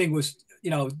everything was,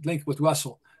 linked with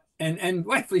Russell. And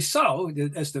rightfully so,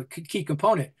 as the key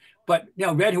component. But,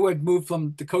 Red, who had moved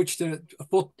from the coach to a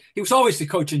full, he was always the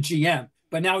coach and GM,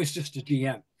 but now he's just a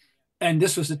GM. And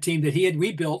this was a team that he had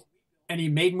rebuilt, and he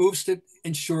made moves to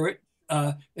ensure it.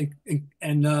 And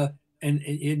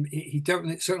he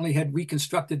certainly had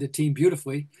reconstructed the team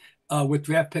beautifully with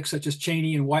draft picks such as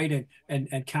Chaney and White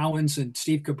and Cowens and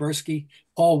Steve Kuberski,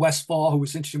 Paul Westphal, who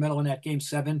was instrumental in that Game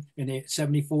 7 in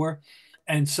 74.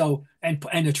 And so, and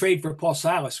the trade for Paul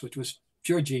Silas, which was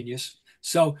pure genius.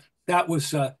 So that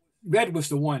was, Red was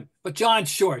the one. But John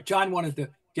wanted to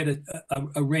get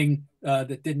a ring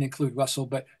that didn't include Russell,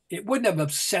 but it wouldn't have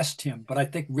obsessed him. But I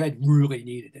think Red really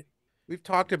needed it. We've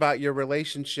talked about your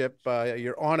relationship,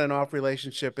 your on and off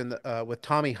relationship with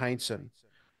Tommy Heinsohn.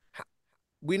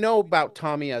 We know about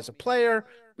Tommy as a player.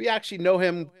 We actually know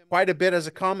him quite a bit as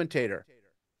a commentator.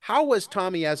 How was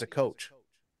Tommy as a coach?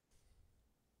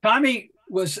 Tommy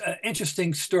was an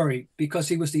interesting story because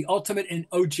he was the ultimate in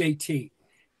OJT.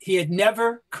 He had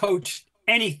never coached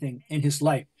anything in his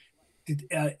life,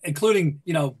 including,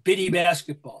 bitty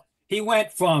basketball. He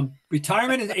went from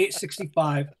retirement in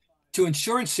 865 to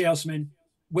insurance salesman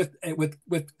with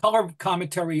color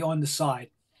commentary on the side.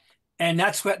 And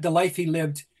that's what the life he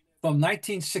lived from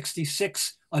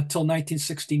 1966 until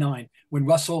 1969, when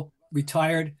Russell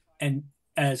retired and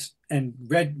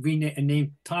Red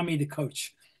named Tommy the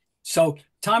coach. So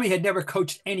Tommy had never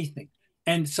coached anything.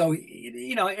 And so,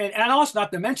 and also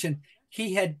not to mention,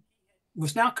 he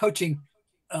was now coaching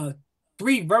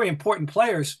three very important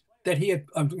players that he had,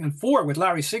 and four with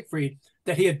Larry Siegfried,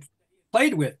 that he had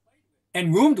played with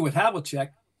and roomed with Havlicek,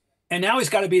 and now he's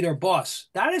got to be their boss.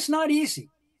 That is not easy.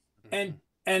 And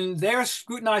they're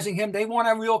scrutinizing him. They want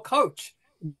a real coach.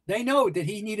 They know that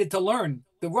he needed to learn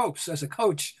the ropes as a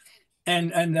coach.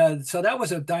 And so that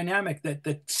was a dynamic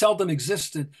that seldom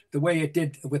existed the way it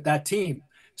did with that team.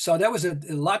 So there was a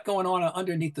lot going on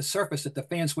underneath the surface that the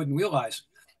fans wouldn't realize.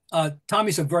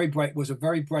 Tommy's was a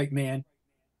very bright man.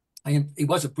 He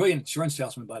was a brilliant insurance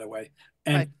salesman, by the way.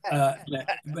 And but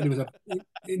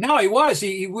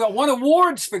he won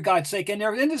awards, for God's sake, in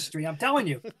their industry. I'm telling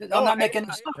you, I'm not making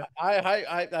this up.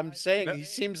 I'm saying he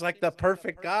seems like the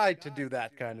perfect guy to do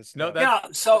that kind of stuff.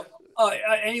 So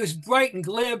and he was bright and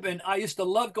glib, and I used to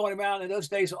love going around in those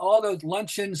days, all those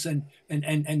luncheons and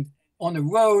on the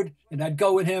road, and I'd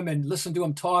go with him and listen to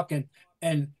him talk, and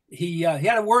he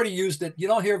had a word he used that you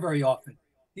don't hear very often.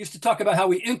 He used to talk about how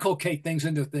we inculcate things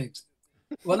into things.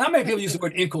 Well, not many people use the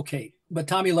word inculcate, but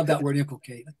Tommy loved that word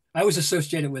inculcate. I always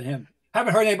associate it with him.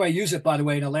 Haven't heard anybody use it, by the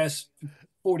way, in the last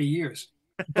 40 years.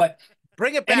 But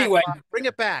bring it back. Anyway, bring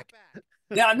it back.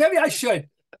 Yeah, maybe I should.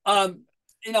 I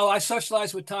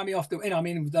socialized with Tommy off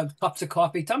the cups of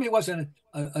coffee. Tommy wasn't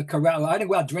a corral. I didn't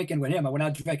go out drinking with him. I went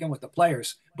out drinking with the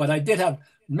players. But I did have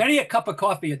many a cup of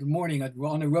coffee in the morning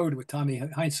on the road with Tommy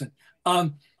Heinsohn.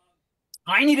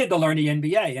 I needed to learn the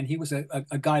NBA, and he was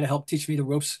a guy to help teach me the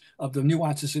ropes of the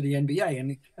nuances of the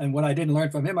NBA. And what I didn't learn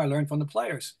from him, I learned from the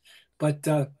players. But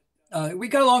we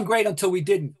got along great until we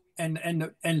didn't. And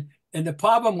the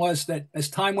problem was that as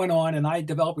time went on, and I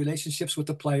developed relationships with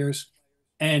the players,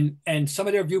 and some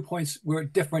of their viewpoints were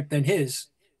different than his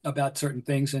about certain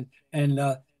things, and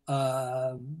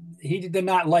he did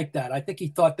not like that. I think he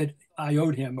thought that I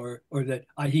owed him, or that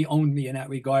he owned me in that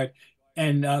regard.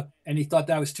 And he thought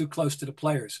that I was too close to the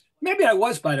players. Maybe I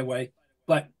was, by the way,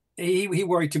 but he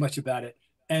worried too much about it.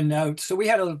 And so we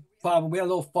had a problem. We had a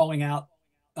little falling out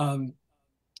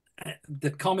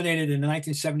that culminated in the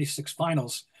 1976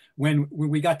 finals when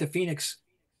we got to Phoenix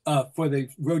for the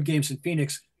road games in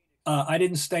Phoenix. I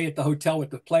didn't stay at the hotel with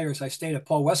the players. I stayed at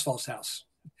Paul Westphal's house.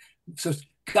 So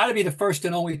got to be the first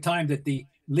and only time that the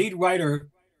lead writer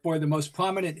for the most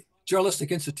prominent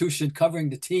journalistic institution covering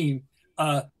the team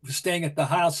was staying at the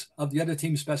house of the other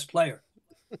team's best player.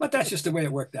 But that's just the way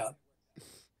it worked out.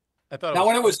 I thought Now,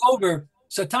 when it was over,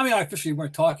 so Tommy and I officially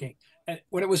weren't talking. And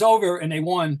when it was over and they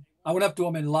won, I went up to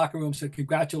him in the locker room, said,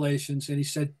 congratulations. And he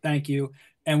said, thank you.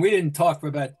 And we didn't talk for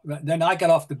about, then I got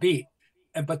off the beat.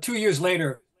 But 2 years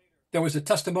later, there was a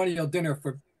testimonial dinner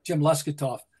for Jim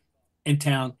Lesketoff in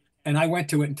town. And I went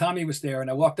to it, and Tommy was there. And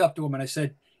I walked up to him and I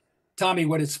said, Tommy,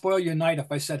 would it spoil your night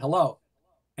if I said hello?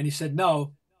 And he said,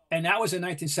 no. And that was in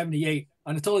 1978.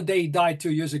 Until the day he died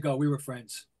 2 years ago, we were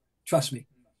friends. Trust me.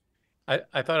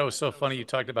 I thought it was so funny you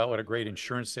talked about what a great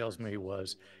insurance salesman he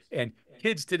was. And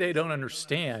kids today don't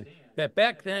understand that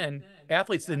back then,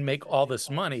 athletes didn't make all this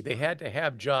money. They had to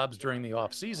have jobs during the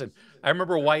off season. I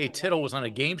remember Y.A. Tittle was on a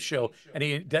game show, and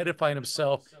he identified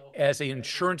himself as an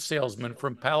insurance salesman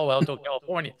from Palo Alto,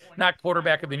 California, not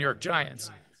quarterback of the New York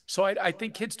Giants. So I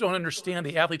think kids don't understand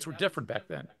the athletes were different back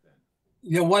then.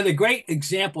 You know, one of the great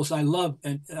examples I love,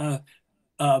 and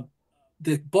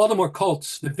the Baltimore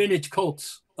Colts, the vintage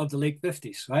Colts of the late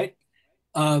 50s, right?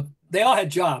 They all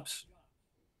had jobs.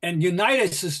 And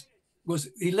Unitas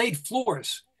he laid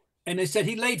floors. And they said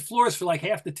he laid floors for like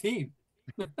half the team.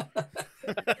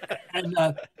 And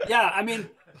yeah, I mean,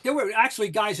 there were actually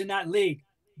guys in that league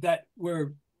that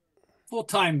were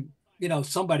full-time, you know,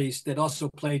 somebodies that also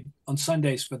played on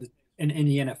Sundays in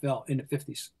the NFL in the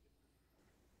 50s.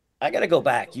 I got to go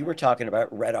back. You were talking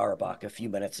about Red Auerbach a few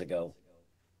minutes ago.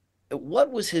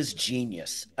 What was his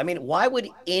genius? I mean, why would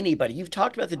anybody, you've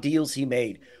talked about the deals he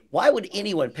made. Why would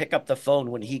anyone pick up the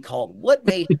phone when he called? What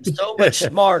made him so much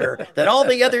smarter than all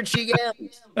the other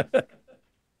GMs?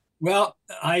 Well,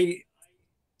 I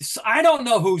don't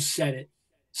know who said it.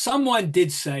 Someone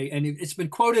did say, and it's been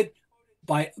quoted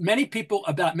by many people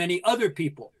about many other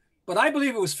people, but I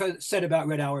believe it was said about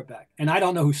Red Auerbach, and I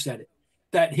don't know who said it,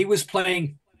 that he was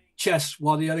playing chess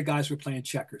while the other guys were playing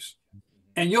checkers.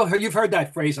 And you've heard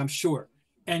that phrase, I'm sure.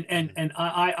 And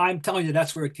I'm telling you,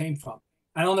 that's where it came from.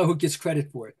 I don't know who gets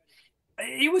credit for it.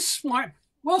 He was smart.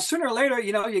 Well, sooner or later,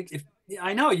 you know,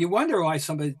 you wonder why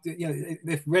somebody, you know,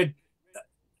 if Red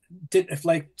if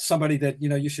like somebody that, you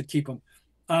know, you should keep him.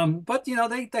 But, you know,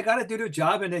 they got to do their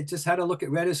job, and they just had to look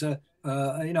at Red as a,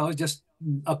 you know, just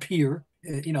a peer,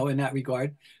 you know, in that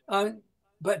regard.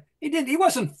 But he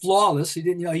wasn't flawless. He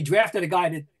didn't, you know, he drafted a guy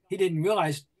that he didn't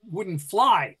realize wouldn't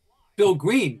fly. Bill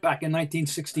Green back in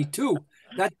 1962.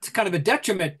 That's kind of a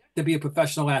detriment to be a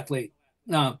professional athlete.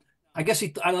 I guess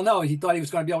I don't know. He thought he was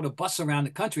going to be able to bust around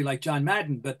the country like John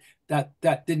Madden, but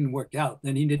that didn't work out.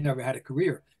 And he never had a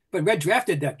career. But Red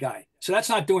drafted that guy. So that's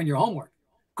not doing your homework.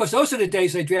 Because those are the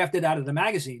days they drafted out of the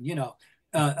magazine, you know.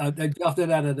 They drafted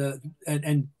out of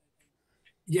and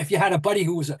if you had a buddy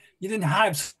who you didn't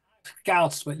have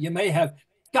scouts, but you may have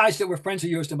guys that were friends of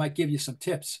yours that might give you some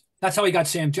tips. That's how he got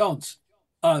Sam Jones.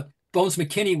 Bones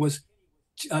McKinney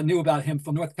knew about him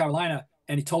from North Carolina,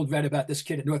 and he told Red about this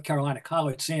kid at North Carolina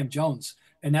College, Sam Jones,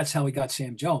 and that's how he got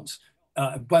Sam Jones.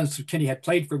 Bones McKinney had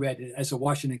played for Red as a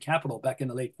Washington Capital back in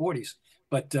the late 40s,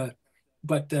 but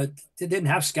they didn't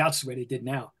have scouts the way they did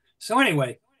now. So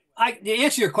anyway, to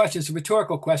answer your question, it's a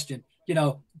rhetorical question. You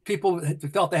know, people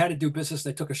felt they had to do business,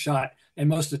 they took a shot, and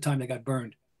most of the time they got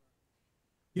burned.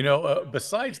 You know,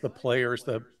 besides the players,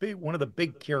 one of the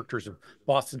big characters of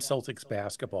Boston Celtics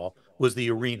basketball was the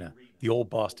arena, the old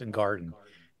Boston Garden.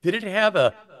 Did it have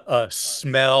a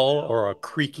smell or a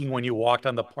creaking when you walked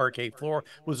on the parquet floor?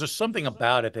 Was there something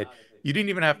about it that you didn't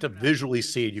even have to visually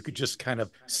see it? You could just kind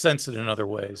of sense it in other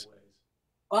ways.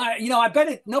 You know, I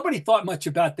bet nobody thought much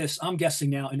about this, I'm guessing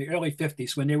now, in the early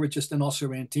 50s when they were just an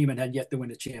also-ran team and had yet to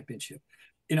win a championship.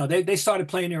 You know, they started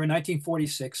playing there in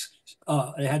 1946.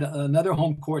 They had another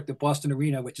home court, the Boston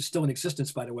Arena, which is still in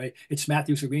existence, by the way. It's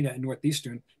Matthews Arena at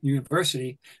Northeastern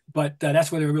University. But that's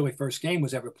where their really first game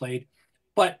was ever played.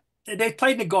 But they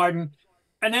played in the Garden.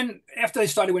 And then after they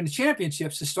started winning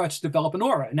championships, it starts to develop an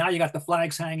aura. And now you got the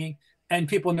flags hanging. And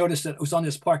people noticed that it was on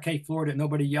this parquet floor that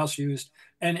nobody else used.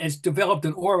 And it's developed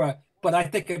an aura. But I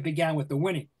think it began with the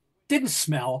winning. Didn't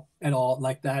smell at all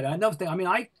like that. Another thing, I mean,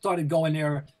 I started going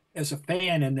there as a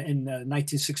fan in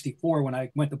 1964 when I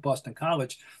went to Boston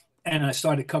College, and I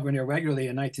started covering there regularly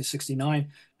in 1969.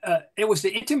 It was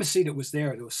the intimacy that was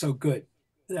there that was so good.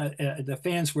 The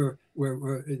fans were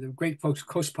great folks,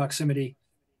 close proximity.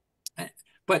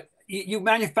 But you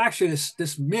manufacture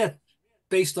this myth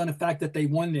based on the fact that they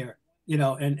won there, you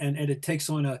know, and it takes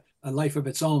on a life of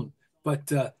its own. But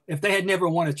if they had never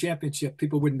won a championship,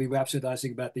 people wouldn't be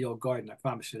rhapsodizing about the old Garden. I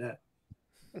promise you that.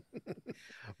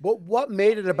 What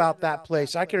made it about that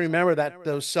place? I can remember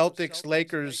those Celtics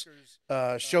Lakers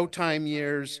Showtime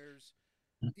years,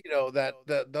 that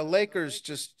the Lakers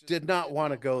just did not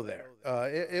want to go there.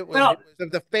 It was Well,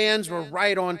 the fans were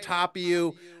right on top of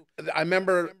you. I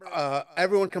remember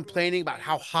everyone complaining about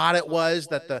how hot it was,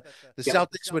 that the yeah.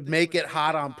 Celtics would make it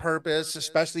hot on purpose,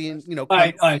 especially in All coming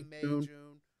right, all right. June.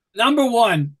 Number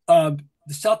one, the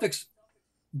Celtics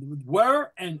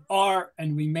were and are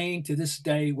and remain to this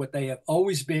day what they have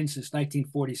always been since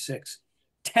 1946.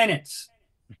 Tenants.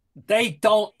 They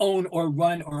don't own or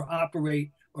run or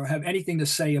operate or have anything to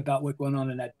say about what's going on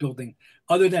in that building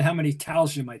other than how many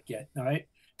towels you might get. All right.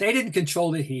 They didn't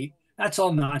control the heat. That's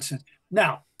all nonsense.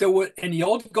 Now, there were in the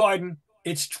old garden,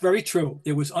 it's very true.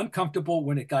 It was uncomfortable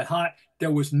when it got hot.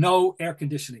 There was no air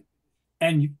conditioning.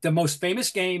 And the most famous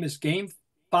game is Game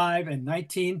 5 in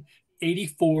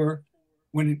 1984,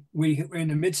 when we were in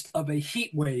the midst of a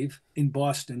heat wave in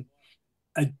Boston,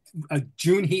 a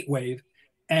June heat wave,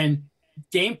 and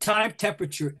game time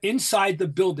temperature inside the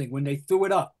building when they threw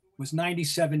it up was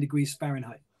 97 degrees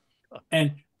Fahrenheit.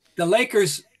 And the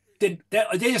Lakers they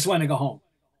just want to go home.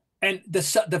 And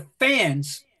the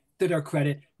fans, to their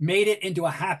credit, made it into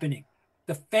a happening.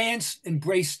 The fans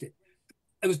embraced it.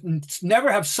 It was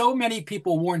never have so many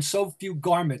people worn so few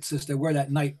garments as there were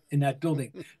that night in that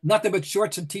building. Nothing but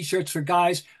shorts and t-shirts for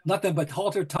guys, nothing but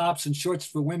halter tops and shorts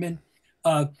for women.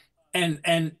 And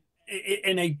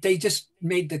they just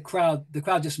made the crowd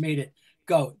just made it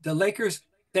go. The Lakers,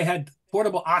 they had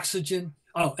portable oxygen.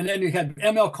 Oh, and then you had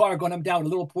ML Carr going up down with a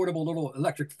little portable little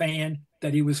electric fan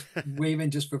that he was waving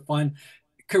just for fun.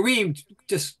 Kareem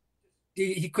just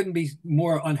he couldn't be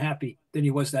more unhappy than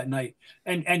he was that night.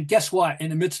 And guess what? In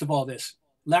the midst of all this,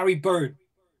 Larry Bird,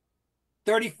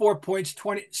 34 points,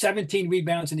 17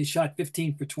 rebounds, and he shot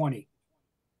 15 for 20.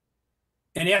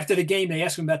 And after the game, they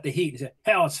asked him about the heat. He said,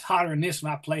 "Hell, it's hotter than this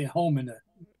when I play at home in the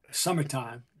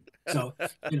summertime." So,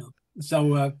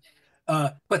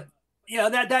 but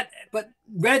but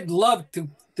Red loved to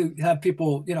have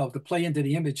people, to play into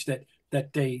the image that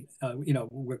they,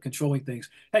 were controlling things.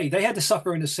 Hey, they had to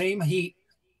suffer in the same heat,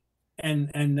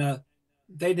 and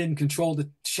they didn't control the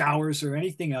showers or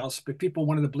anything else, but people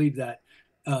wanted to believe that.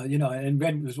 And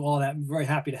Red was all that. I'm very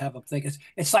happy to have him think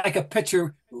it's like a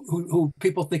pitcher who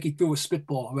people think he threw a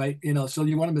spitball, right? So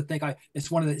you want him to think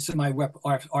it's in my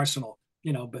arsenal,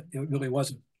 but it really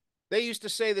wasn't. They used to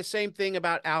say the same thing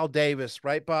about Al Davis,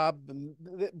 right, Bob?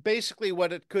 Basically,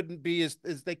 what it couldn't be is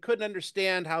they couldn't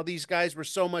understand how these guys were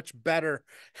so much better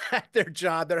at their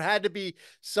job. There had to be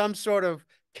some sort of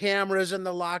cameras in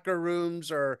the locker rooms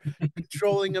or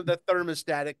controlling of the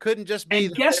thermostat. It couldn't just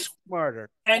be smarter.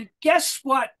 And guess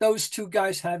what those two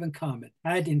guys had in common?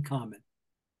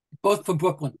 Both from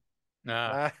Brooklyn.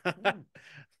 Nah.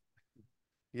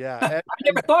 Yeah. I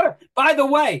never thought of. By the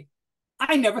way,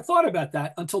 I never thought about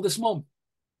that until this moment.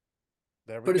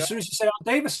 But as soon as you said Al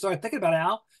Davis, I started thinking about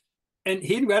Al, and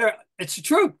he and Red it's the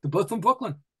truth. They're both from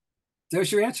Brooklyn.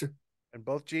 There's your answer. And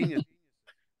both genius.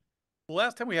 The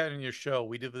last time we had on your show,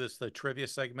 we did the trivia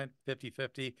segment,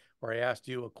 50-50, where I asked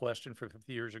you a question from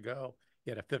 50 years ago.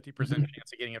 You had a 50% chance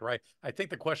of getting it right. I think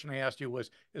the question I asked you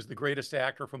was, is the greatest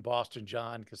actor from Boston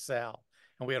John Casale?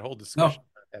 And we had a whole discussion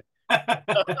about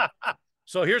that.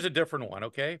 So here's a different one,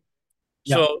 okay?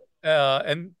 Yeah. So,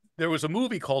 and there was a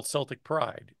movie called Celtic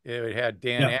Pride. It had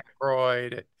Dan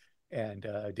Aykroyd and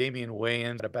Damian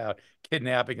Wayans about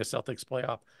kidnapping a Celtics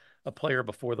player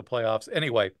before the playoffs.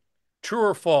 Anyway, true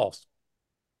or false?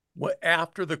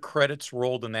 After the credits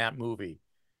rolled in that movie,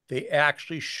 they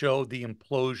actually showed the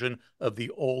implosion of the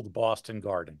old Boston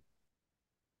Garden.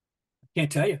 I can't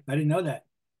tell you. I didn't know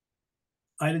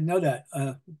that.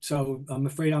 So I'm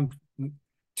afraid I'm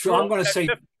true. I'm going to say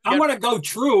I'm going to go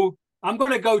true. I'm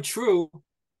going to go true,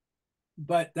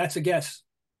 but that's a guess.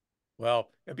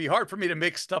 Well, it'd be hard for me to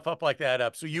mix stuff up like that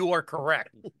up. So you are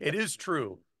correct. It is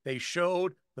true. They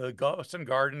showed the Boston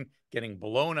Garden getting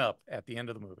blown up at the end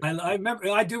of the movie.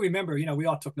 I do remember, we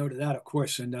all took note of that, of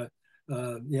course. And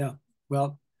yeah,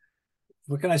 well,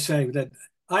 what can I say? That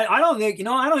I don't think,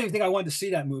 I don't even think I wanted to see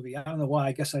that movie. I don't know why.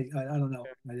 I guess I don't know.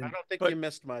 I don't think you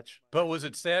missed much. But was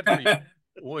it sad for you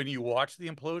when you watched the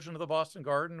implosion of the Boston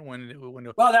Garden?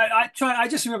 Well, I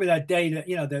just remember that day that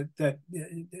that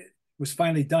it was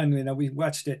finally done. We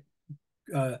watched it.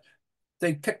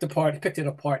 They picked it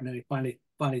apart, and then they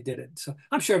finally did it. So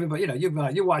I'm sure everybody,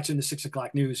 you're watching the 6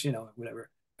 o'clock news, whatever.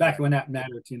 Back when that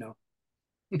mattered,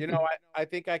 I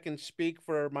think I can speak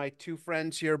for my two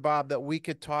friends here, Bob, that we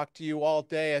could talk to you all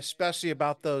day, especially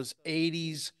about those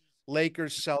 80s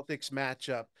Lakers Celtics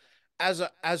matchup.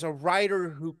 As a writer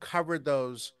who covered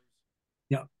those,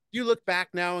 you look back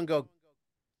now and go,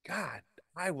 God,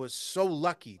 I was so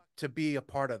lucky to be a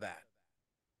part of that.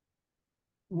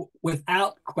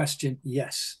 without question,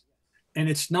 yes. And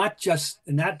it's not just,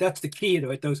 and that's the key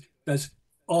to it.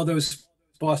 All those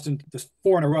Boston, just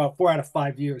 4 in a row, 4 out of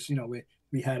 5 years,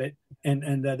 we had it,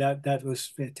 and that was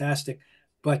fantastic.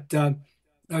 But 3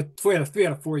 out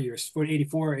of 4 years, for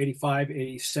 84, 85,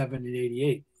 87, and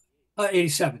 88.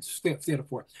 87, 3 out of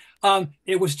 4.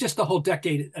 It was just the whole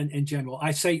decade in general.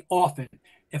 I say often,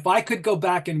 if I could go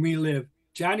back and relive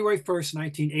January 1st,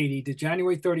 1980 to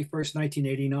January 31st,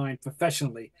 1989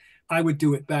 professionally, I would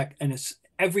do it back. And it's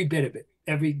every bit of it,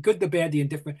 every good, the bad, the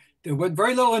indifferent. There was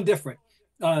very little indifferent.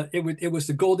 It was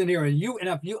the golden era.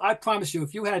 I promise you,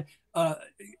 if you had a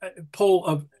poll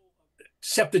of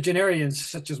septuagenarians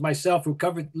such as myself who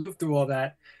lived through all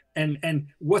that, and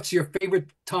what's your favorite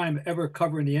time ever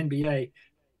covering the NBA,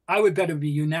 I would bet it would be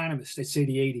unanimous. They'd say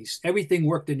the 80s. Everything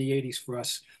worked in the 80s for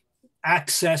us.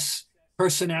 Access,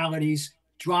 personalities,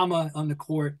 drama on the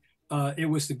court. It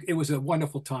was a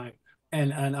wonderful time,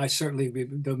 and I certainly,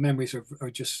 the memories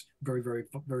are just very, very,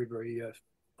 very, very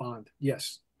fond.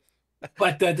 Yes,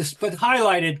 but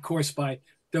highlighted, of course, by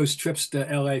those trips to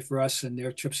LA for us and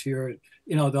their trips here.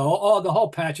 The whole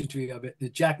pageantry of it. The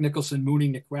Jack Nicholson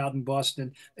mooning the crowd in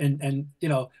Boston, and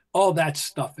all that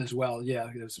stuff as well. Yeah,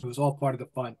 it was all part of the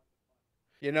fun.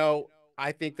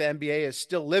 I think the NBA is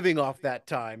still living off that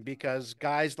time, because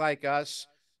guys like us,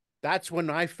 that's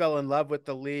when I fell in love with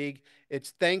the league.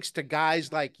 It's thanks to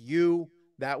guys like you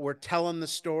that were telling the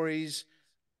stories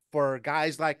for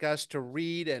guys like us to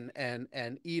read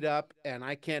and eat up. And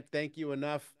I can't thank you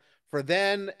enough for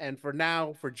then and for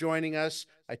now for joining us.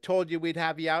 I told you we'd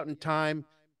have you out in time,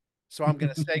 so I'm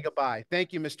going to say goodbye.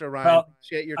 Thank you, Mr. Ryan. Well,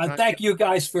 appreciate your time. Thank you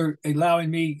guys for allowing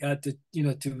me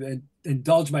to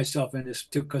indulge myself in this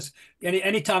too, because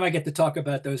anytime I get to talk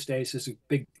about those days is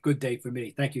a good day for me.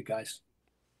 Thank you, guys.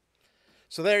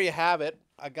 So there you have it.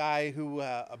 A guy who,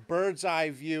 a bird's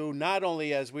eye view, not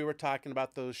only as we were talking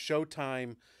about those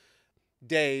Showtime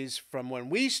days from when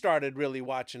we started really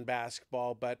watching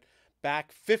basketball, but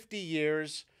back 50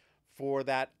 years for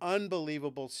that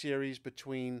unbelievable series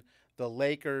between the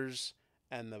Lakers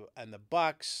and the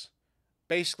Bucks.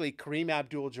 Basically, Kareem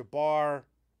Abdul-Jabbar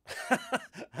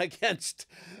against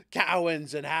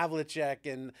Cowens and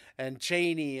Havlicek and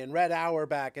Cheney and Red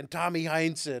Auerbach and Tommy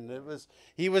Heinsohn.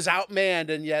 He was outmanned,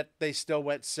 and yet they still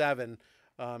went 7.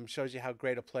 Shows you how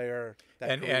great a player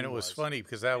that and it was funny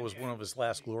because that was one of his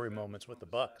last glory moments with the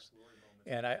Bucks.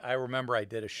 And I remember I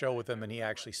did a show with him, and he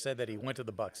actually said that he went to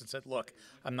the Bucks and said, "Look,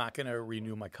 I'm not going to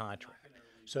renew my contract.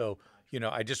 So,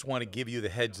 I just want to give you the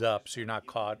heads up so you're not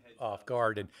caught off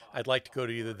guard. And I'd like to go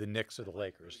to either the Knicks or the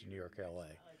Lakers, New York, LA."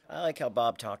 I like how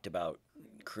Bob talked about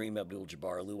Kareem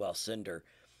Abdul-Jabbar, Lou Alcindor,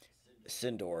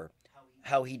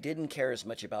 how he didn't care as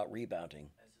much about rebounding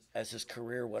as his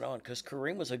career went on, because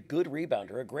Kareem was a good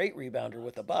rebounder, a great rebounder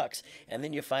with the Bucks, and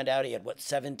then you find out he had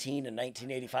 17 in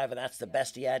 1985, and that's the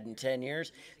best he had in 10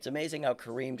 years. It's amazing how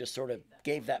Kareem just sort of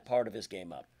gave that part of his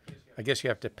game up. I guess you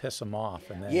have to piss him off,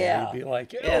 and then he'd be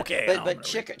like, "Okay." But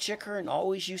Chick Hearn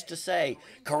always used to say,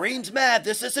 "Kareem's mad.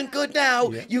 This isn't good now.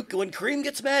 Yeah. When Kareem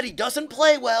gets mad, he doesn't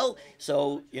play well."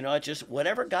 So just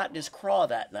whatever got in his craw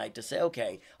that night to say,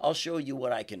 "Okay, I'll show you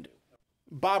what I can do."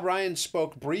 Bob Ryan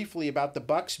spoke briefly about the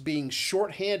Bucks being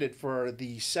shorthanded for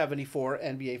the 74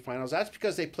 NBA Finals. That's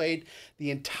because they played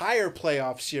the entire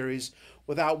playoff series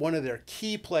without one of their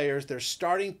key players, their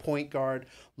starting point guard,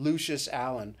 Lucius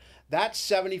Allen. That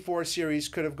 74 series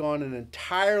could have gone an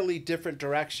entirely different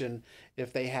direction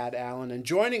if they had Allen. And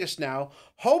joining us now,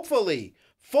 hopefully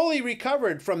fully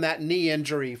recovered from that knee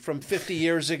injury from 50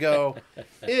 years ago,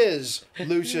 is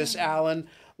Lucius Allen.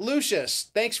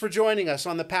 Lucius, thanks for joining us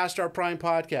on the Past Our Prime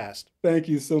podcast. Thank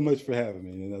you so much for having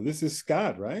me. This is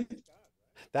Scott, right?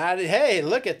 Hey,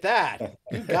 look at that.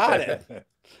 You got it.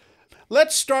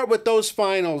 Let's start with those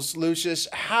finals, Lucius.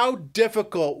 How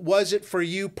difficult was it for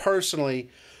you personally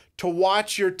to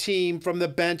watch your team from the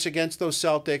bench against those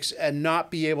Celtics and not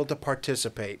be able to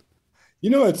participate?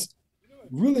 It's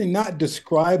really not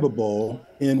describable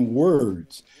in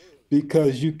words,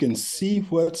 because you can see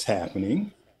what's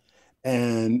happening.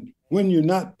 And when you're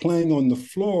not playing on the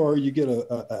floor, you get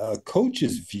a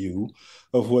coach's view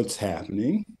of what's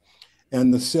happening.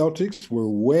 And the Celtics were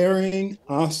wearing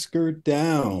Oscar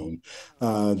down.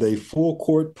 They full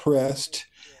court pressed.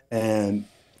 And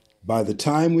by the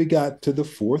time we got to the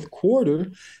fourth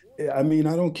quarter, I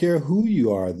don't care who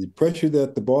you are, the pressure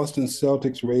that the Boston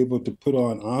Celtics were able to put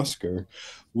on Oscar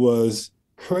was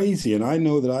crazy. And I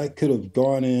know that I could have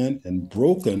gone in and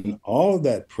broken all of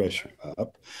that pressure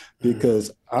up,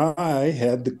 because I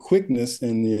had the quickness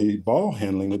and the ball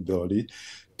handling ability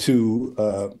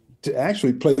to to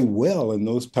actually play well in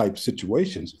those type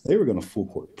situations. If they were going to full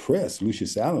court press,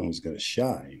 Lucius Allen was going to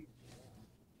shine.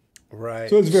 Right.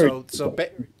 So it's very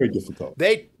very difficult.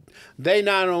 They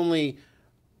not only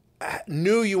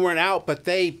knew you weren't out, but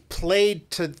they played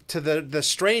to the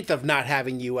strength of not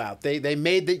having you out. They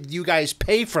made you guys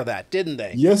pay for that, didn't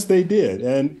they? Yes, they did.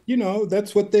 And,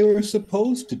 that's what they were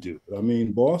supposed to do. I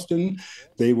mean, Boston,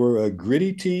 they were a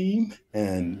gritty team,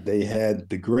 and they had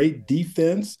the great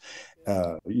defense,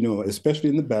 especially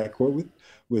in the backcourt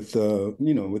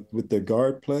with their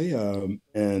guard play.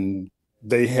 And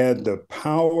they had the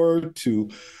power to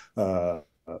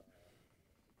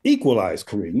equalize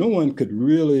Kareem. No one could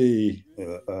really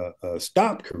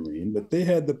stop Kareem, but they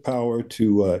had the power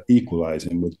to equalize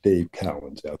him with Dave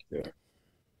Cowens out there.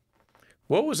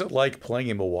 What was it like playing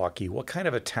in Milwaukee? What kind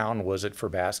of a town was it for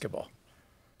basketball?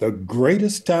 The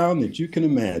greatest town that you can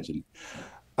imagine.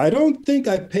 I don't think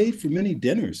I paid for many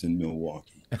dinners in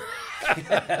Milwaukee.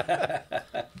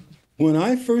 When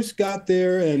I first got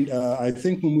there, and I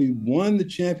think when we won the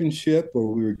championship,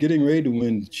 or we were getting ready to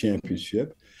win the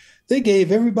championship, they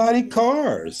gave everybody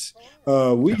cars.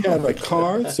 We had a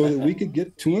car so that we could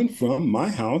get to and from my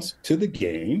house to the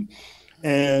game.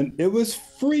 And it was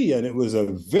free, and it was a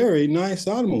very nice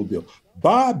automobile.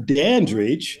 Bob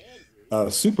Dandridge,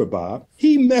 Super Bob,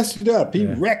 he messed it up. He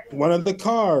wrecked one of the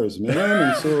cars, man.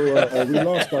 And so we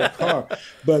lost our car.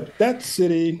 But that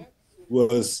city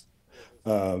was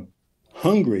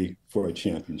hungry for a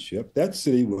championship. That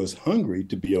city was hungry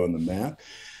to be on the map.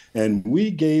 And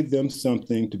we gave them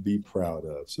something to be proud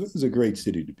of. So it was a great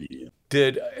city to be in.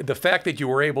 Did the fact that you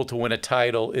were able to win a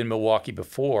title in Milwaukee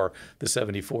before the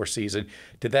 74 season,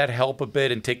 did that help a bit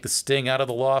and take the sting out of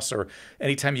the loss? Or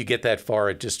anytime you get that far,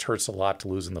 it just hurts a lot to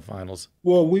lose in the finals?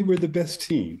 Well, we were the best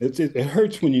team. It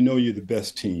hurts when you know you're the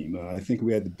best team. I think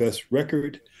we had the best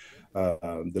record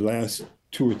the last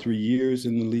 2 or 3 years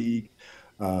in the league.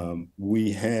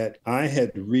 I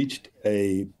had reached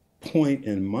a point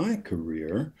in my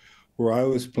career where I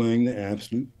was playing the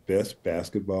absolute best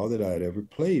basketball that I'd ever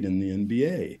played in the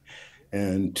NBA.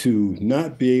 And to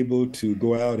not be able to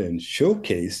go out and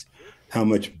showcase how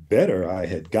much better I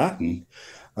had gotten,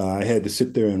 I had to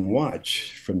sit there and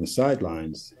watch from the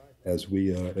sidelines as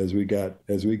we got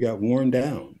worn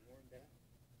down.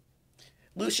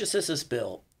 Lucius, this is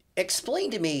Bill.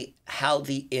 Explain to me how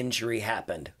the injury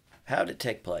happened. How did it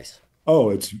take place?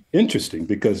 Oh, it's interesting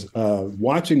because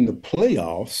watching the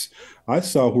playoffs, I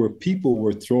saw where people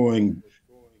were throwing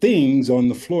things on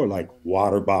the floor like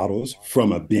water bottles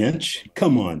from a bench.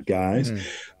 Come on, guys.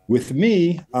 With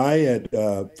me, I had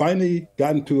finally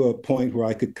gotten to a point where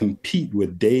I could compete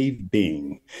with Dave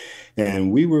Bing.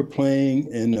 And we were playing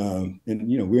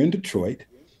we're in Detroit.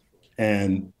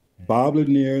 And Bob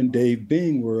Lanier and Dave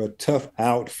Bing were a tough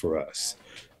out for us.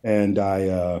 And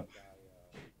I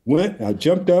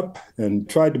jumped up and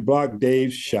tried to block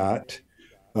Dave's shot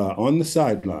on the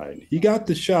sideline. He got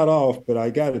the shot off, but I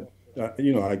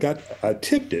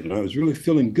tipped it, and I was really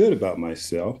feeling good about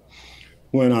myself.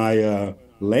 When I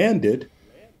landed,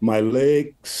 my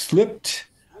leg slipped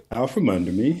out from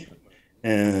under me,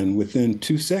 and within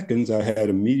 2 seconds, I had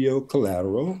a medial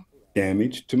collateral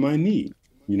damage to my knee.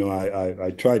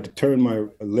 I tried to turn my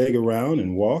leg around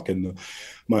and walk, and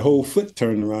my whole foot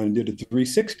turned around and did a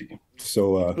 360.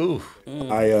 So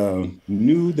I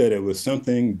knew that it was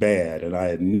something bad, and I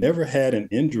had never had an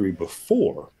injury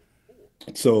before.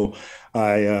 So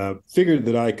I figured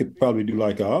that I could probably do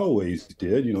like I always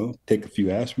did, take a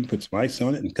few aspirin, put some ice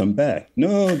on it, and come back.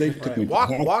 No, they took me.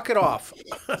 Walk it off.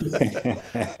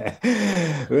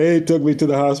 They took me to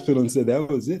the hospital and said that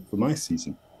was it for my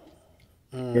season.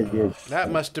 That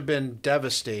must have been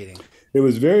devastating. It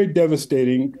was very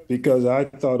devastating because I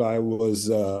thought I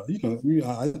was, I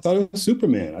thought it was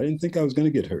Superman. I didn't think I was going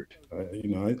to get hurt.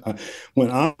 When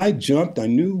I jumped, I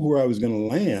knew where I was going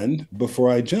to land before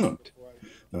I jumped.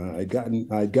 I'd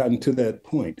gotten to that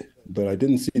point, but I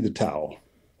didn't see the towel.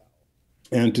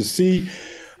 And to see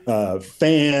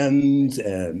fans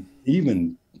and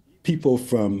even people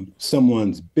from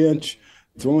someone's bench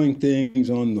throwing things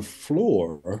on the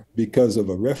floor because of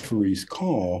a referee's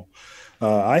call,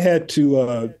 I had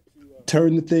to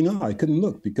turn the thing off. I couldn't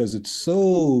look because it's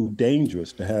so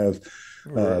dangerous to have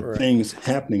things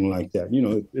happening like that.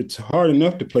 It's hard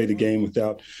enough to play the game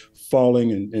without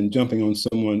falling and jumping on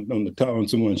someone on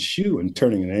someone's shoe and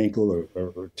turning an ankle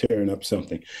or tearing up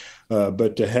something.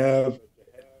 But to have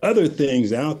other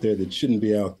things out there that shouldn't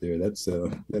be out there, that's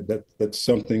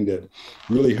something that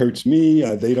really hurts me.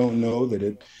 They don't know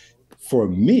that for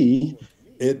me,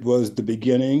 it was the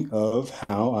beginning of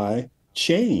how I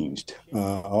changed.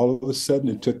 All of a sudden,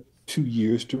 it took 2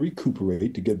 years to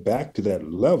recuperate, to get back to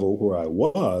that level where I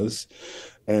was.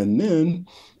 And then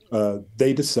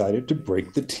they decided to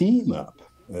break the team up.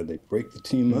 They break the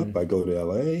team up. I go to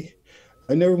LA.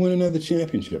 I never win another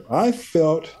championship. I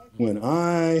felt when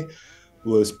I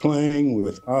was playing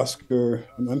with Oscar,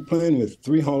 I'm playing with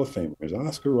 3 Hall of Famers,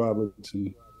 Oscar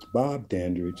Robertson, Bob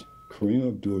Dandridge, Kareem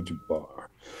Abdul-Jabbar.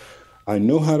 I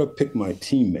know how to pick my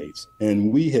teammates,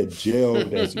 and we had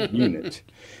gelled as a unit.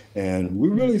 And we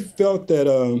really felt that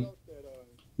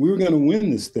we were going to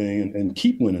win this thing and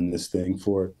keep winning this thing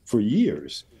for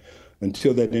years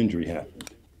until that injury happened.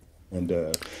 And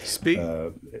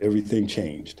everything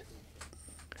changed.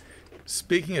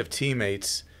 Speaking of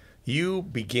teammates, you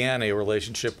began a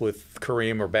relationship with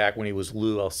Kareem, or back when he was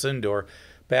Lou Alcindor,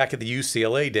 back at the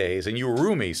UCLA days, and you were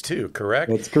roomies too,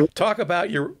 correct? That's correct. Talk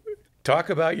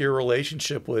about your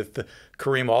relationship with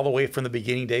Kareem all the way from the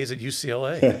beginning days at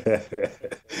UCLA.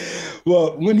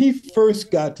 Well, when he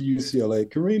first got to UCLA,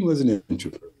 Kareem was an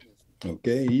introvert.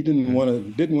 Okay, he didn't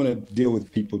want to deal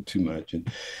with people too much, and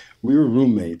we were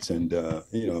roommates. And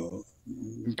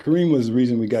Kareem was the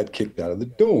reason we got kicked out of the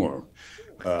dorm.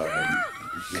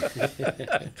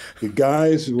 The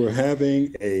guys were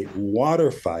having a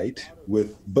water fight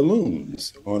with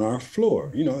balloons on our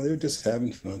floor. They were just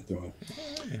having fun throwing.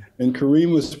 And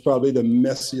Kareem was probably the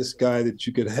messiest guy that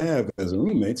you could have as a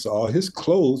roommate. So all his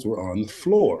clothes were on the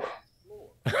floor.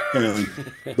 And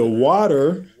the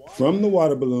water from the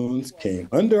water balloons came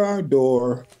under our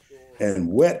door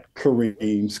and wet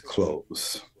Kareem's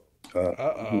clothes.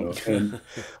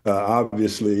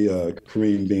 Obviously,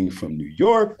 Kareem, being from New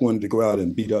York, wanted to go out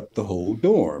and beat up the whole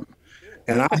dorm.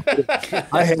 And I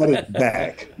had it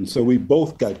back. And so we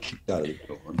both got kicked out of the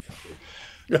dorm,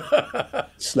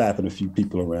 slapping a few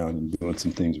people around and doing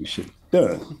some things we shouldn't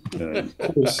have done. And of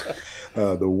course,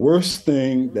 the worst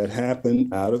thing that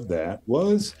happened out of that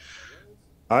was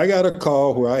I got a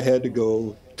call where I had to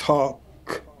go talk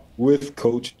with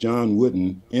Coach John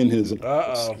Wooden in his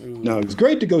office. Now, it was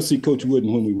great to go see Coach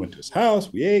Wooden when we went to his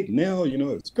house. We ate,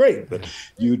 it's great. But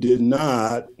you did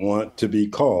not want to be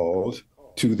called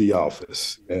to the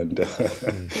office. And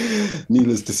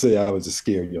needless to say, I was a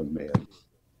scared young man.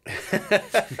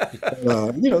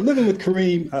 Living with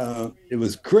Kareem, it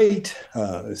was great,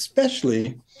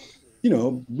 especially,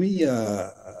 we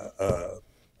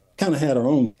kind of had our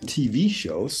own TV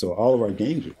show. So all of our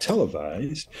games were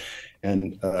televised.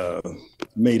 And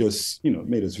made us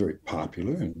very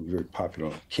popular, and very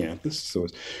popular on campus. So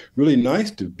it's really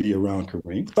nice to be around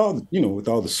Kareem. With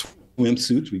all the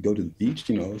swimsuits, we go to the beach.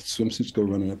 Swimsuits go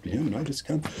running up to him, and I just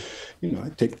kind of, I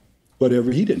take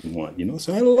whatever he didn't want.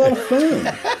 So I had a lot of fun.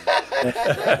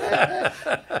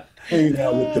 hanging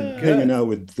out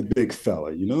with the big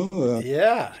fella.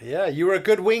 Yeah. You were a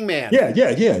good wingman. Yeah.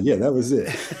 That was it.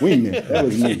 Wingman. That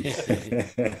was me.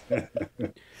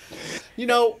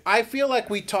 I feel like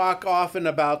we talk often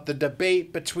about the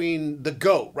debate between the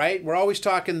GOAT, right? We're always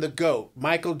talking the GOAT,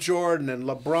 Michael Jordan and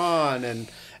LeBron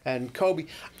and Kobe.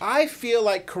 I feel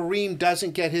like Kareem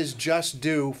doesn't get his just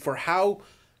due for how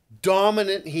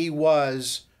dominant he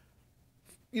was,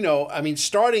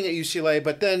 starting at UCLA,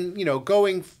 but then,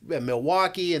 going at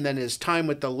Milwaukee, and then his time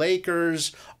with the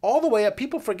Lakers, all the way up.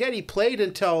 People forget he played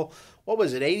until,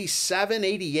 87,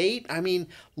 88?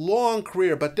 Long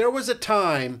career. But there was a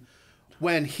time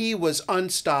when he was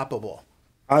unstoppable.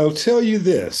 I'll tell you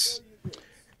this.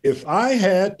 If I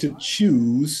had to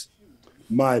choose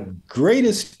my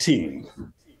greatest team,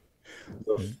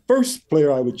 the first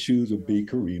player I would choose would be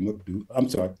Lou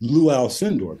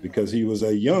Alcindor, because he was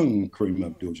a young Kareem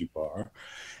Abdul-Jabbar.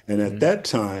 And at that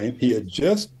time, he had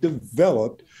just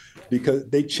developed, because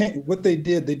they did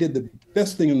the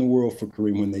best thing in the world for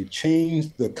Kareem when they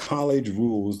changed the college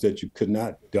rules that you could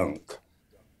not dunk.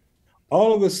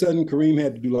 All of a sudden, Kareem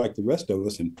had to do like the rest of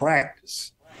us and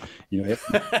practice. He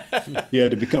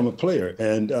had to become a player.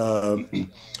 And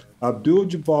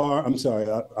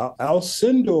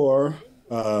Alcindor,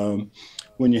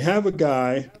 when you have a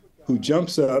guy who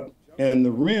jumps up and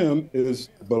the rim is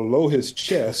below his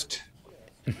chest,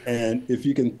 and if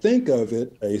you can think of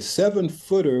it, a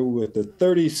 7-footer with a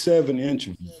 37-inch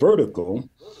vertical,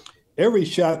 every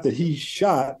shot that he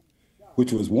shot,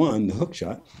 which was the hook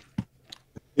shot,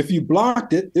 if you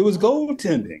blocked it, it was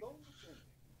goaltending.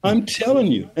 I'm telling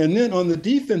you. And then on the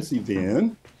defensive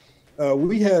end,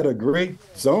 we had a great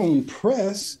zone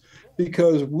press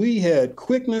because we had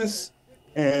quickness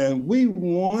and we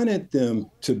wanted them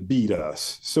to beat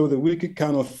us so that we could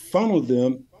kind of funnel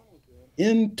them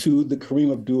into the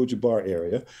Kareem Abdul-Jabbar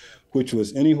area, which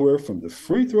was anywhere from the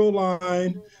free throw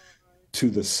line to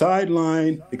the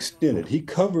sideline extended. He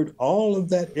covered all of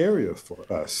that area for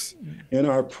us in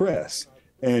our press.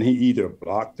 And he either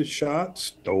blocked the shot,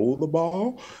 stole the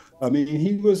ball. I mean,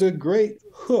 he was a great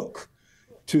hook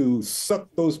to suck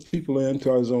those people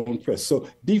into our zone press. So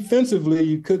defensively,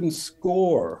 you couldn't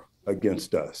score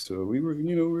against us. So we were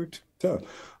too tough.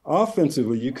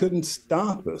 Offensively, you couldn't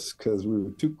stop us because we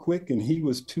were too quick and he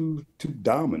was too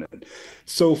dominant.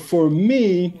 So for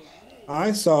me,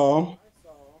 I saw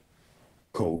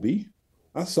Kobe,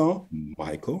 I saw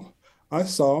Michael, I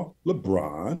saw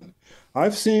LeBron.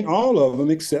 I've seen all of them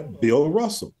except Bill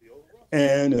Russell.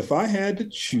 And if I had to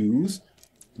choose,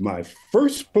 my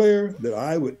first player that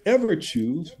I would ever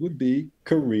choose would be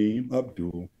Kareem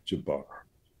Abdul-Jabbar.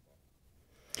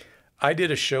 I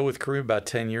did a show with Kareem about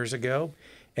 10 years ago,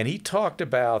 and he talked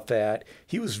about that.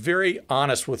 He was very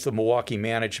honest with the Milwaukee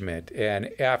management. And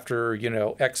after,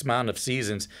 X amount of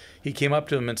seasons, he came up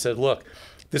to him and said, look,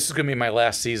 this is going to be my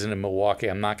last season in Milwaukee.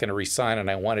 I'm not going to resign,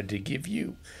 and I wanted to give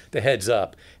you the heads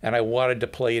up. And I wanted to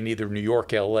play in either New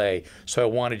York, L.A., so I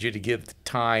wanted you to give the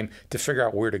time to figure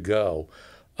out where to go.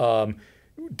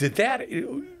 Did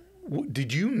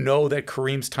you know that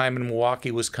Kareem's time in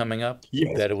Milwaukee was coming up?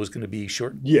 Yes. That it was going to be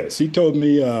short? Yes, he told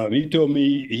me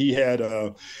he had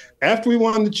after we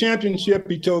won the championship,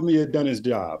 he told me he had done his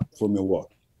job for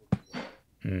Milwaukee.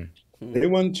 They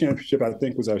won the championship, I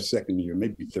think was our second year,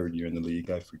 maybe third year in the league,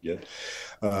 I forget.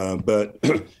 But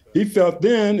he felt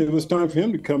then it was time for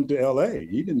him to come to LA.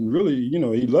 He didn't really,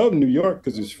 he loved New York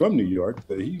because he's from New York,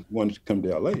 but he wanted to come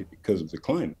to LA because of the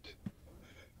climate.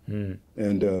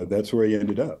 And that's where he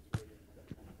ended up.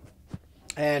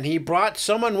 And he brought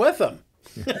someone with him.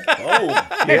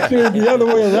 Actually, the other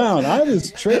way around. I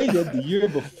was traded the year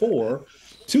before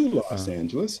to Los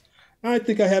Angeles. I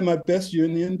think I had my best year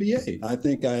in the NBA. I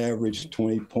think I averaged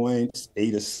 20 points,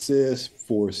 8 assists,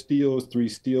 4 steals, 3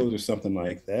 steals, or something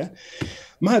like that.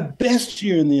 My best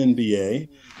year in the NBA,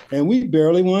 and we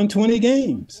barely won 20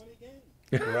 games.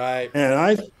 Right.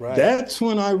 And that's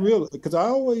when I realized, because I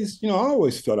always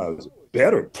felt I was a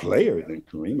better player than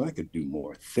Kareem. I could do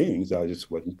more things. I just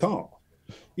wasn't tall.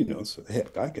 So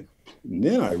heck, I could. And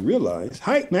then I realized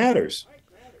height matters.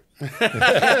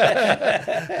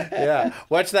 Yeah.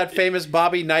 What's that famous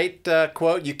Bobby Knight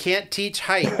quote? You can't teach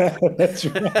height. That's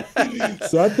right.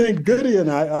 So I think Goody and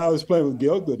I was playing with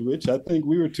Gail Goodrich. I think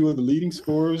we were 2 of the leading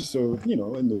scorers, so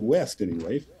in the West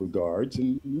anyway, for guards,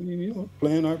 and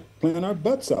playing our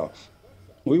butts off.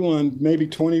 We won maybe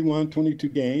 21, 22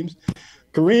 games.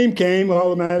 Kareem came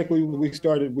automatically. We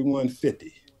won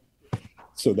 50.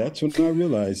 So that's when I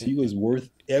realized he was worth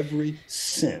every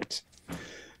cent,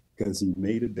 because he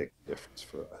made a big difference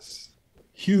for us.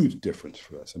 Huge difference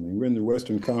for us. I mean, we're in the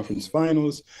Western Conference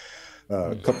Finals.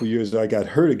 A couple of years I got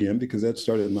hurt again because that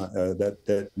started my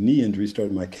that knee injury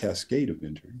started my cascade of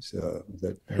injuries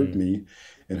that hurt me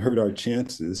and hurt our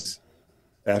chances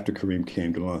after Kareem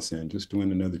came to Los Angeles to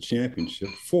win another championship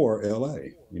for LA.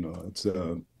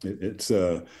 It's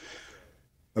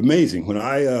amazing. When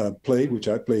I played, which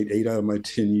I played 8 out of my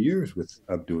 10 years with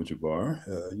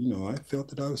Abdul-Jabbar, I felt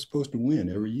that I was supposed to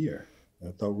win every year.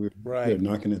 I thought we were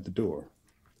knocking at the door.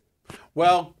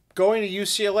 Well, going to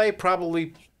UCLA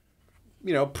probably,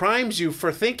 primes you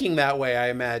for thinking that way, I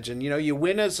imagine. You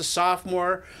win as a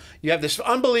sophomore. You have this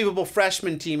unbelievable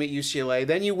freshman team at UCLA.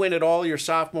 Then you win it all your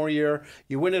sophomore year.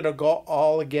 You win it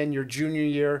all again your junior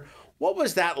year. What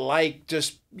was that like,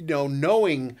 just,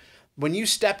 knowing when you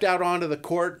stepped out onto the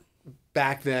court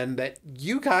back then that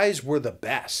you guys were the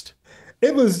best?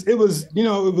 It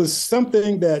was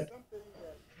something that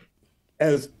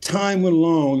as time went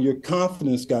along, your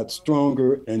confidence got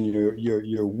stronger and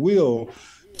your will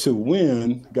to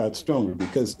win got stronger,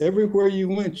 because everywhere you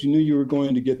went, you knew you were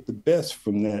going to get the best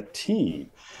from that team.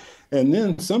 And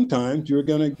then sometimes you were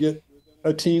going to get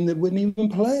a team that wouldn't even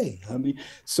play. I mean,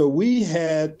 so we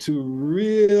had to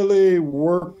really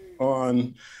work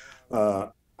on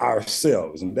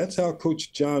ourselves. And that's how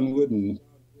Coach John Wooden,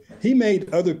 he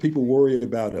made other people worry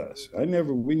about us. We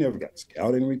never got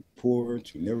scouting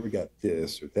reports. We never got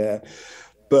this or that.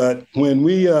 But when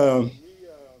we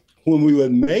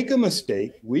would make a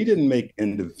mistake, we didn't make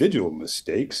individual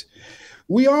mistakes.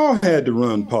 We all had to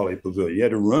run Pauley Pavilion. You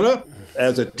had to run up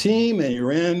as a team and you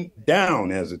ran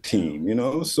down as a team,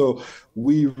 So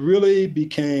we really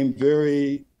became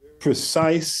very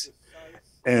precise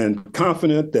and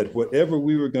confident that whatever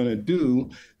we were going to do,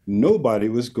 nobody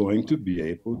was going to be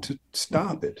able to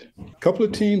stop it. A couple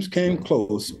of teams came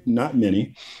close, not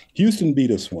many. Houston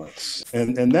beat us once.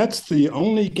 And that's the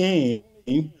only game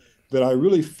that I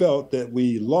really felt that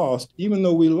we lost. Even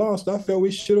though we lost, I felt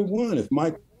we should have won. If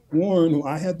Mike Warren, who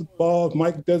I had the ball.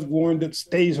 Mike does Warren that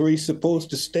stays where he's supposed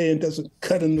to stay and doesn't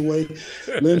cut in the way.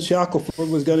 Lynn Shackelford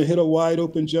was going to hit a wide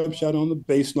open jump shot on the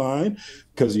baseline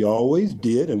because he always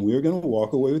did, and we were going to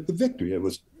walk away with the victory.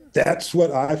 That's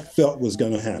what I felt was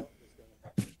going to happen.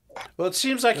 Well, it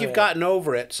seems like you've gotten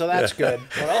over it, so that's good.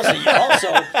 But also,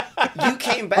 you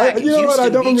came back. You know what? I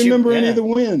don't remember any of the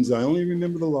wins. I only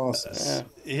remember the losses.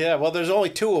 Yeah, well, there's only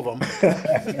 2 of them.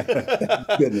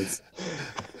 Goodness.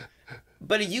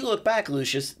 But you look back,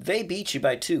 Lucius, they beat you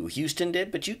by 2. Houston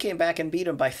did, but you came back and beat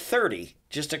them by 30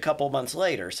 just a couple months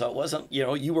later. So it wasn't,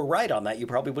 you were right on that. You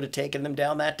probably would have taken them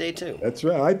down that day too. That's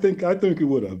right. I think we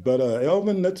would have. But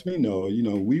Elvin lets me know,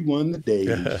 we won the day.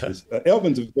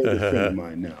 Elvin's a very good friend of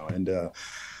mine now.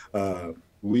 And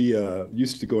we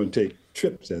used to go and take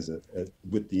trips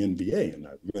with the NBA, and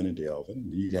I'd run into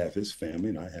Elvin. He'd have his family,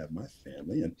 and I have my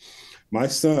family. And my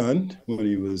son, when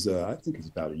he was, I think it was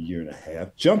about a year and a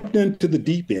half, jumped into the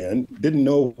deep end, didn't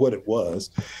know what it was,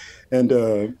 and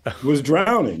was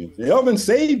drowning. Elvin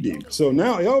saved him. So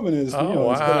now Elvin is,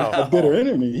 a bitter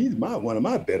enemy. He's one of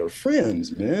my better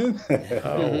friends, man.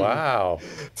 Oh, wow.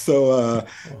 So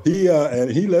and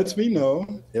he lets me know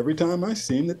every time I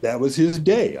see him that was his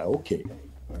day. Okay.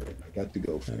 All right, I got to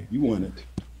go. You won it.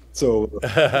 So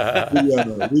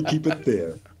we keep it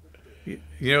there.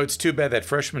 It's too bad that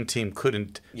freshman team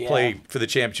couldn't play for the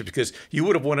championship because you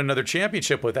would have won another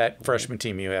championship with that freshman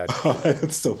team you had. Oh,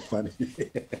 that's so funny.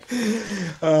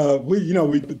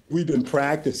 We've been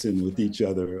practicing with each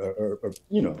other,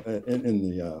 in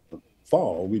the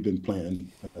fall. We've been playing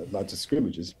lots of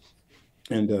scrimmages.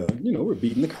 And, we're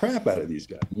beating the crap out of these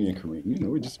guys, me and Kareem.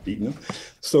 We're just beating them.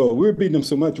 So we're beating them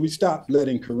so much, we stopped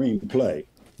letting Kareem play.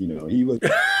 He was,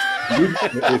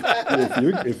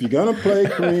 if you're going to play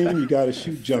Kareem, you got to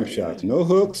shoot jump shots. No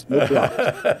hooks, no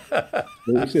blocks.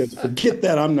 So he says, forget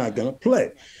that, I'm not going to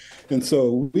play. And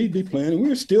so we'd be playing, and we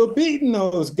were still beating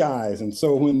those guys. And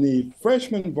so when the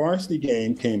freshman varsity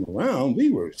game came around, we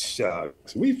were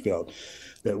shocked. We felt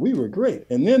that we were great.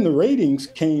 And then the ratings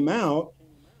came out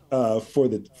for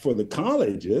the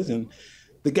colleges, and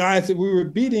the guys that we were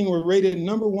beating were rated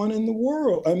number 1 in the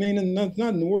world. I mean, not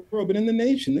in the world, but in the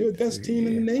nation. They were the best team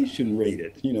in the nation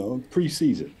rated,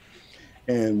 preseason.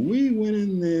 And we went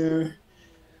in there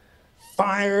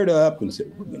fired up and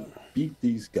said, we're going to beat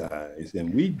these guys.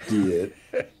 And we did.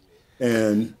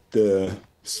 And the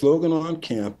slogan on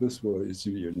campus was,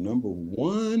 you're number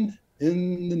 1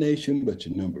 in the nation, but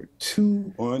you're number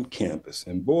 2 on campus.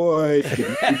 And boy, could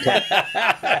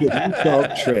you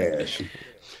talk trash.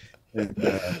 And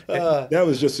that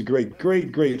was just a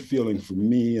great feeling for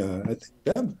me. I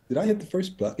think did I hit the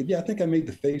first bucket? Yeah, I think I made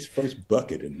the first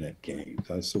bucket in that game.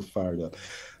 I was so fired up.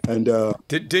 And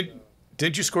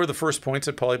did you score the first points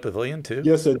at Pauley Pavilion too?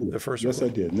 Yes, I did. The first yes, I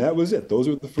did. And that was it. Those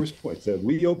were the first points. That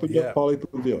we opened up Pauley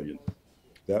Pavilion.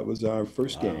 That was our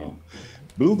first game.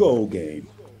 Blue gold game.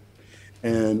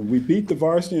 And we beat the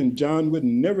varsity, and John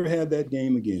Wooden never had that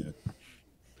game again.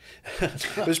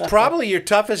 It was probably your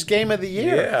toughest game of the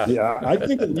year. Yeah, I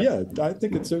think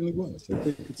it certainly was.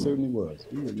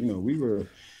 We were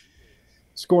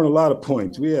scoring a lot of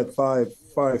points. We had five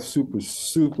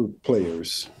super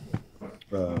players.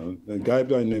 A guy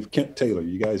by the name of Kent Taylor.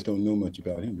 You guys don't know much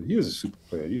about him, but he was a super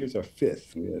player. He was our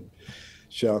 5th. We had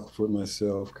Shackelford,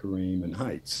 myself, Kareem, and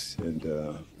Heights, and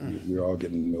we were all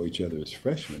getting to know each other as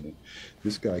freshmen. And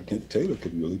this guy, Kent Taylor,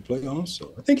 could really play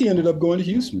also. I think he ended up going to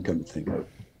Houston, come to think of it.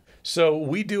 So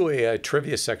we do a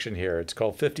trivia section here. It's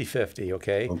called 50-50,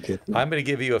 okay? I'm going to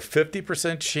give you a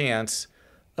 50% chance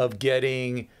of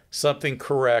getting something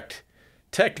correct,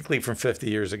 technically from 50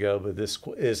 years ago, but this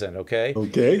isn't, okay?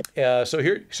 Okay. So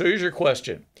here's your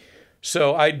question.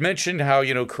 So I'd mentioned how,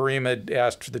 Kareem had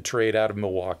asked for the trade out of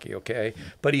Milwaukee, okay?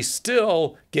 But he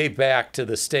still gave back to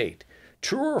the state.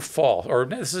 True or false? Or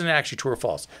this isn't actually true or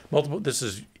false. This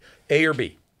is A or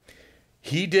B.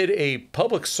 He did a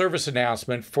public service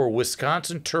announcement for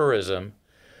Wisconsin tourism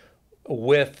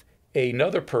with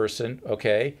another person,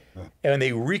 okay? And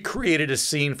they recreated a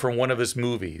scene from one of his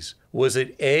movies. Was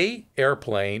it A,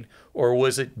 Airplane, or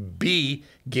was it B,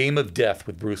 Game of Death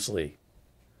with Bruce Lee?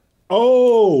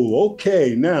 Oh,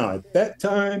 okay. Now, at that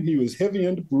time, he was heavy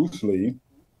into Bruce Lee.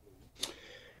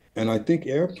 And I think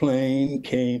Airplane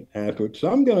came afterwards.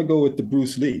 So I'm going to go with the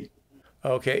Bruce Lee.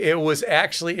 Okay, it was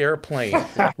actually Airplane.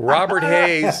 Robert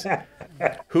Hayes,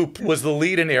 who was the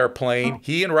lead in Airplane,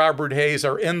 he and Robert Hayes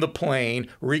are in the plane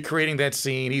recreating that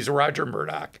scene. He's Roger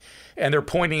Murdoch. And they're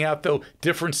pointing out, though,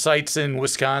 different sites in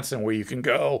Wisconsin where you can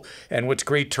go and what's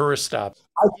great tourist stops.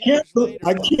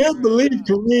 I can't believe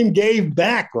Kareem gave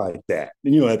back like that.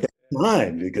 At that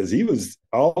time, because he was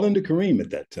all into Kareem at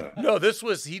that time. No,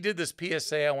 he did this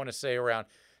PSA, I want to say around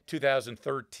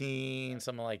 2013,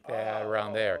 something like that,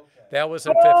 around there. Okay. That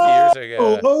wasn't 50 years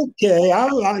ago. Oh, okay.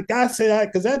 I say that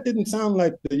because that didn't sound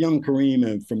like the young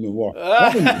Kareem from Milwaukee.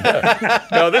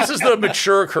 No, this is the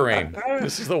mature Kareem.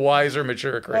 This is the wiser,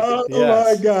 mature Kareem. Oh,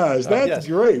 Yes. my gosh, that's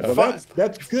great. Well,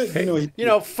 that's good.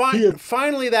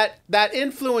 Finally that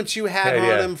influence you had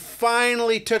on him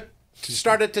finally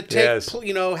started to take,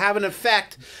 have an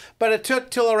effect. But it took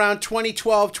till around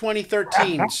 2012,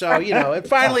 2013. So, it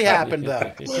finally happened,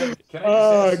 though.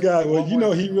 Oh, God.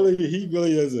 Well, he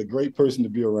really is a great person to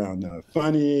be around.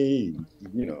 Funny,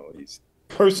 he's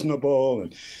personable,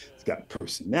 and he's got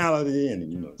personality, and,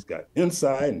 he's got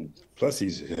insight, and plus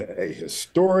he's a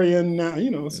historian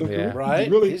now, So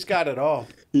right? He's got it all.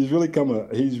 He's really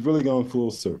gone full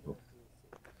circle.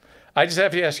 I just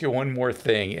have to ask you one more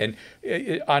thing. And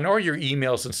on all your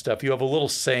emails and stuff, you have a little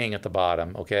saying at the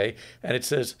bottom, okay? And it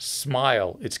says,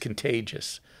 smile, it's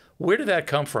contagious. Where did that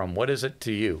come from? What is it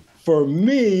to you? For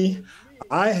me,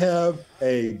 I have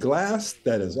a glass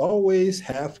that is always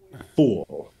half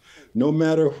full. No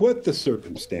matter what the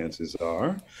circumstances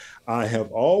are, I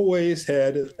have always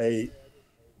had a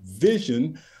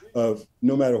vision of,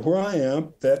 no matter where I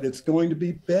am, that it's going to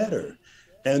be better.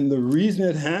 And the reason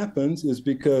it happens is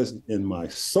because in my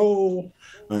soul,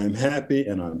 I'm happy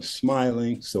and I'm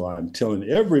smiling. So I'm telling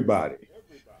everybody,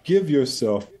 give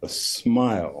yourself a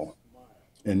smile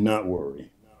and not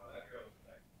worry.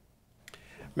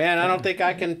 Man, I don't think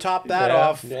I can top that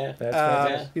off. Yeah, that's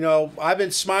fantastic. I've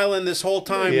been smiling this whole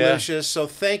time, Lucius. So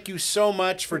thank you so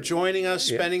much for joining us,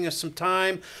 spending us some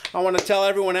time. I want to tell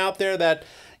everyone out there that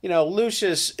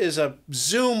Lucius is a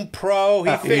Zoom pro.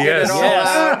 He figured it all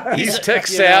out. He's tech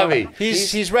savvy.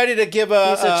 He's ready to give he's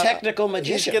a technical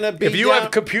magician. He's gonna be if you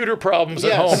have computer problems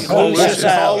at home, call Lucius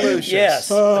Allen. Lucius. Yes.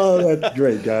 Oh, that's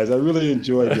great, guys. I really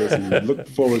enjoyed this and look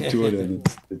forward to it. And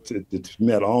it's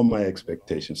met all my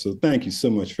expectations. So thank you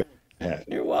so much for having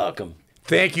me. You're welcome.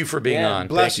 Thank you for being on.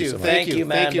 Bless Thank you. so much. Thank you,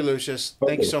 man. Thank you, Lucius.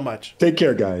 Thank you so much. Take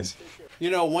care, guys.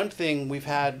 One thing we've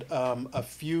had a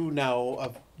few now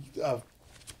of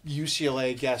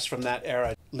UCLA guests from that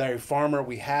era. Larry Farmer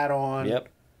we had on. Yep.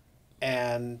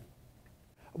 And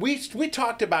we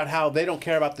talked about how they don't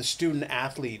care about the student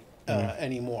athlete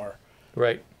anymore.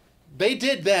 Right. They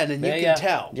did then, and you can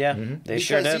tell. Yeah, they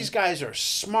sure did. Because these guys are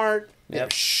smart. They're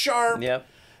sharp. Yep.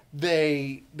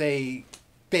 They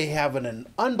have an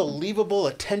unbelievable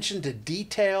attention to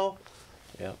detail.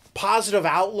 Yep. Positive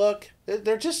outlook.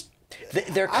 They're just.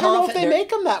 They're I don't know if they make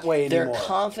them that way anymore. They're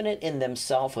confident in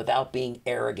themselves without being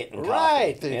arrogant and cocky.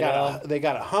 Right. They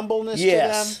got a humbleness to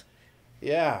them.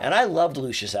 Yeah. And I loved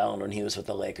Lucius Allen when he was with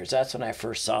the Lakers. That's when I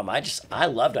first saw him. I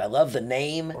loved it. I loved the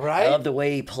name. Right. I loved the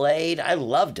way he played. I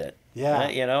loved it.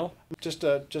 Yeah. Just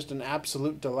an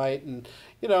absolute delight. And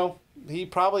he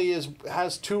probably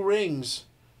has 2 rings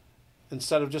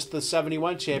instead of just the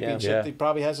 71 championship. Yeah. He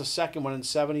probably has a second one in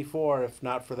 74, if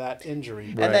not for that injury.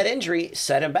 Right. And that injury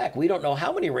set him back. We don't know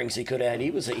how many rings he could have had. He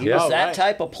was that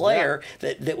type of player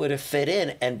that would have fit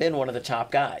in and been one of the top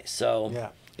guys.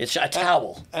 So it's a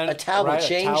towel. A towel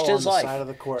changed his life. Side of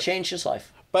the court. Changed his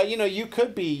life. But you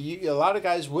could be. A lot of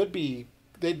guys would be.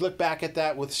 They'd look back at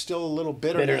that with still a little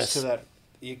bitterness. To that.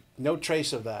 No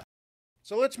trace of that.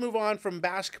 So let's move on from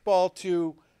basketball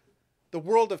to the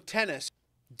world of tennis.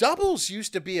 Doubles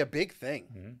used to be a big thing.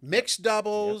 Mm-hmm. Mixed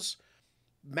doubles,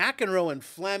 McEnroe and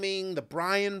Fleming, the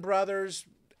Bryan brothers.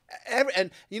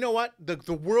 And you know what?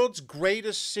 The world's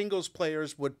greatest singles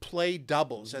players would play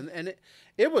doubles. And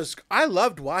it was, I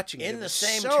loved watching it. In the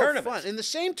same tournaments. In the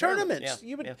same tournaments.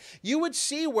 Yeah. You would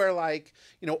see where,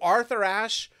 Arthur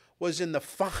Ashe was in the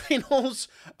finals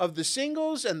of the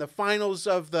singles and the finals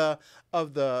of the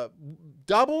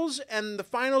doubles and the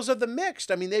finals of the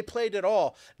mixed. I mean, they played it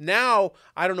all. Now,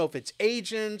 I don't know if it's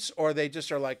agents or they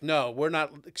just are like, no, we're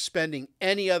not expending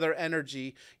any other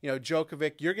energy.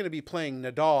 Djokovic, you're going to be playing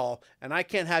Nadal, and I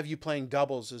can't have you playing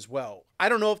doubles as well. I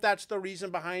don't know if that's the reason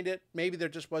behind it. Maybe there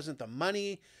just wasn't the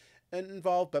money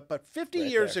involved. But 50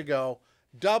 years ago,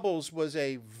 doubles was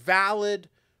a valid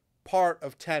part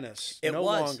of tennis.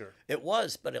 Longer. It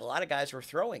was, but a lot of guys were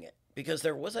throwing it because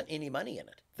there wasn't any money in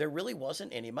it. There really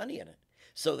wasn't any money in it.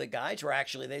 So the guys were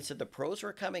they said the pros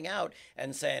were coming out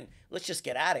and saying, let's just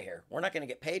get out of here. We're not going to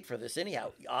get paid for this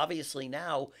anyhow. Obviously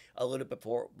now, a little bit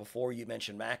before you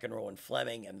mentioned McEnroe and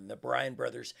Fleming and the Bryan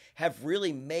brothers have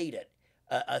really made it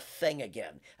a thing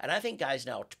again. And I think guys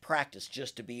now practice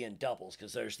just to be in doubles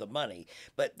because there's the money.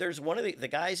 But there's one of the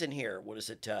guys in here, what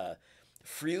is it,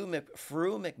 Frew,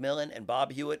 McMillan, and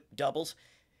Bob Hewitt doubles,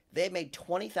 they made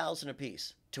 $20,000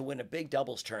 apiece to win a big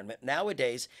doubles tournament.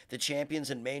 Nowadays, the champions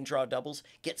in main draw doubles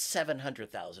get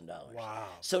 $700,000. Wow.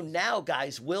 So now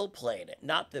guys will play in it,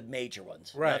 not the major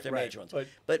ones. Right, Not the right. major ones.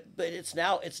 But it's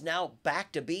now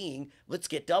back to being, let's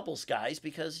get doubles guys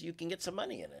because you can get some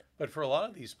money in it. But for a lot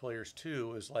of these players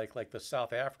too, is like the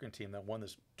South African team that won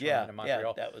this tournament in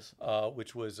Montreal, that was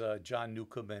which was John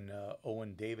Newcomb and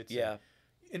Owen Davidson. Yeah.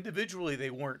 Individually, they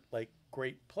weren't like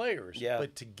great players. Yeah.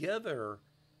 But together,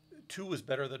 two was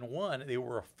better than one. They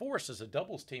were a force as a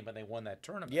doubles team, and they won that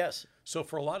tournament. Yes. So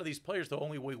for a lot of these players, the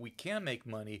only way we can make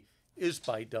money is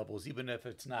by doubles, even if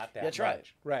it's not that That's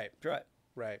much. Right. right.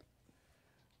 Right.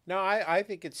 No, I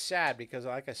think it's sad because,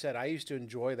 like I said, I used to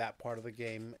enjoy that part of the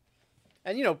game.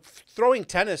 And, you know, throwing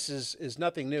tennis is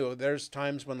nothing new. There's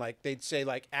times when, like, they'd say,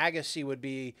 like, Agassi would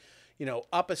be, you know,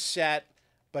 up a set,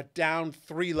 but down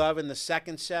 3-love in the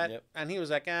second set. Yep. And he was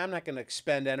like, I'm not going to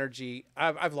expend energy.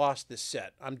 I've lost this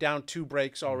set. I'm down 2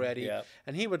 breaks already. Yep.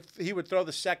 And he would throw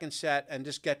the second set and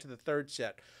just get to the third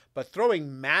set. But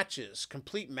throwing matches,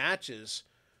 complete matches,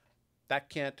 that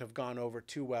can't have gone over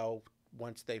too well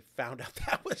once they found out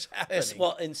that was happening.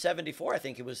 Well, in '74, I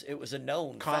think it was a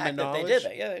known Common fact that they knowledge? did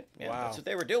that. Yeah, Wow. that's what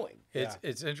they were doing.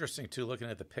 It's interesting too, looking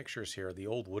at the pictures here, the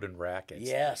old wooden rackets.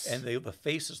 Yes. And the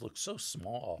faces look so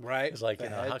small. Right. It's like, The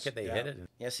how heads, could they yeah. hit it?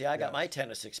 Yeah, see, I got my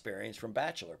tennis experience from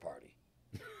Bachelor Party.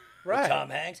 Right. Tom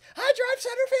Hanks, high drive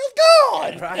center field,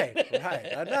 gone.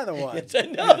 Right. Another one. It's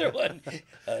another one.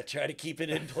 Try to keep it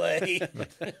in play.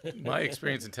 My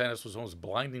experience in tennis was almost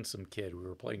blinding some kid. We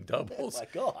were playing doubles. Oh, my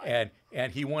God.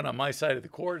 And he went on my side of the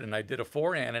court, and I did a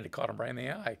forehand, and it caught him right in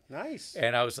the eye. Nice.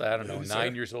 And I was, I don't know,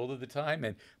 9 years old at the time,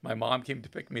 and my mom came to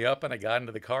pick me up, and I got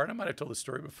into the car, and I might have told the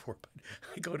story before, but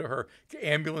I go to her,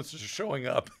 ambulances are showing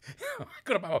up. I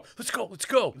go to my mom, let's go.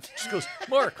 She goes,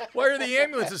 Mark, why are the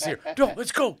ambulances here? No,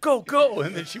 let's go.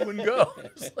 And then she wouldn't go.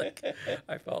 It was like,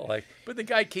 I felt like, but the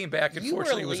guy came back, and You were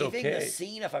fortunately was leaving okay. the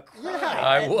scene of a crime.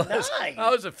 I was. Nice. I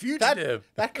was a fugitive.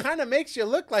 That kind of makes you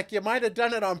look like you might have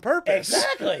done it on purpose.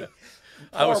 Exactly.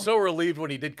 I was so relieved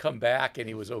when he did come back and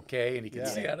he was okay and he could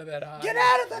see out of that eye. Get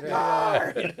out of the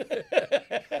car.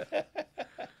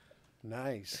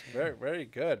 Nice. Very, very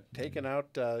good. Taking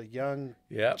out young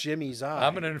Yep. Jimmy's eye.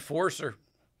 I'm an enforcer.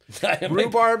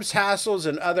 Rhubarbs, hassles,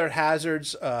 and other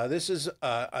hazards. This is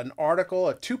an article,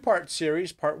 a 2-part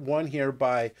series. Part 1 here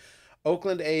by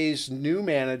Oakland A's new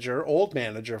manager, old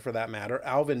manager for that matter,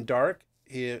 Alvin Dark.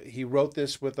 He wrote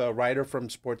this with a writer from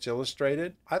Sports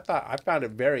Illustrated. I found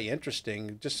it very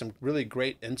interesting. Just some really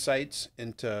great insights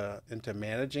into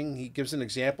managing. He gives an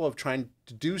example of trying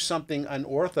to do something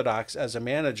unorthodox as a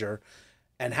manager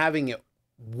and having it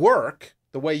work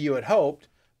the way you had hoped,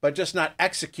 but just not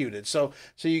executed. So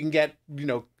you can get,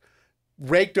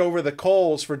 raked over the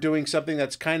coals for doing something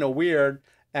that's kind of weird,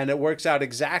 and it works out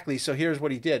exactly. So here's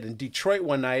what he did. In Detroit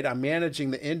one night, I'm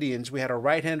managing the Indians. We had a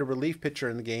right-handed relief pitcher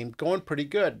in the game, going pretty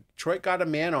good. Detroit got a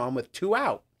man on with 2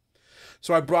 out.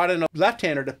 So I brought in a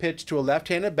left-hander to pitch to a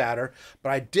left-handed batter,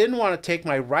 but I didn't want to take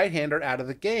my right-hander out of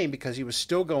the game because he was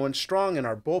still going strong and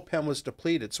our bullpen was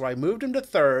depleted. So I moved him to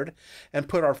third and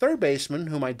put our third baseman,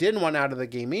 whom I didn't want out of the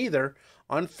game either,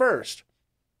 on first.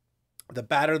 The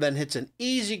batter then hits an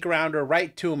easy grounder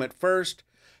right to him at first.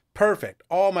 Perfect.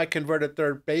 All my converted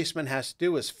third baseman has to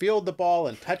do is field the ball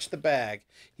and touch the bag.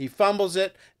 He fumbles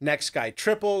it. Next guy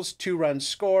triples. 2 runs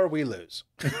score. We lose.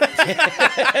 Scratch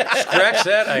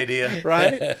that idea.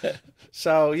 Right?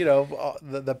 So,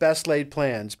 the best laid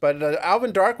plans. But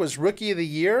Alvin Dark was Rookie of the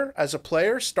Year as a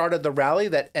player, started the rally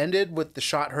that ended with the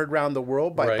shot heard round the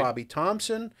world by Bobby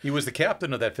Thompson. He was the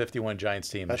captain of that 51 Giants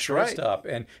team. That's shortstop.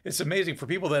 And it's amazing for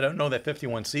people that don't know that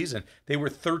 51 season, they were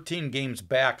 13 games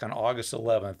back on August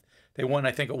 11th. They won,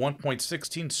 I think, at one point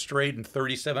 16 straight and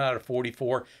 37 out of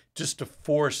 44 just to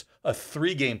force a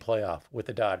 3-game playoff with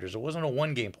the Dodgers. It wasn't a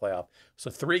 1-game playoff. It's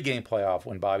a 3-game playoff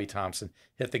when Bobby Thompson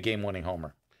hit the game-winning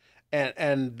homer.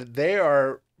 And they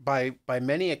are, by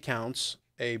many accounts,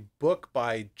 a book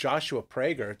by Joshua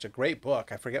Prager. It's a great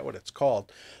book. I forget what it's called.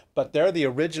 But they're the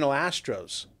original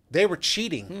Astros. They were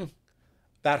cheating.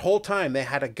 That whole time they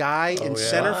had a guy in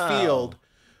center field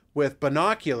with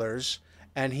binoculars,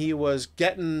 and he was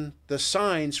getting the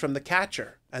signs from the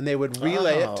catcher. And they would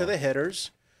relay it to the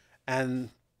hitters. And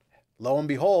lo and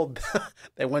behold,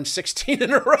 they won 16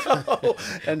 in a row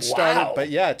and started. Wow. But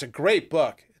yeah, it's a great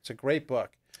book. It's a great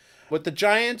book. With the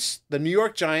Giants, the New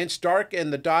York Giants, Dark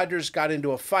and the Dodgers got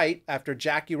into a fight after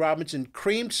Jackie Robinson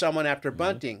creamed someone after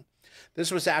bunting. This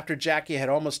was after Jackie had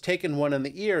almost taken one in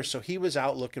the ear, so he was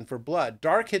out looking for blood.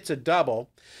 Dark hits a double.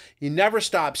 He never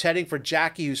stops heading for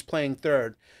Jackie, who's playing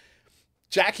third.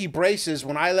 Jackie braces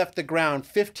when I left the ground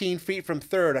 15 feet from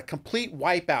third, a complete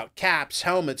wipeout, caps,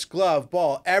 helmets, glove,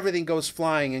 ball, everything goes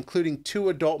flying, including 2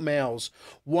 adult males,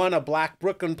 one a black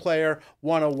Brooklyn player,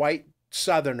 one a white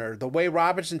Southerner. The way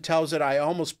Robinson tells it, I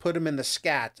almost put him in the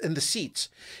seats.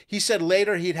 He said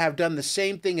later he'd have done the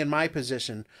same thing in my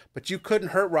position, but you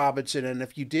couldn't hurt Robinson, and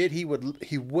if you did, he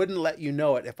wouldn't let you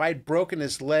know it. If I'd broken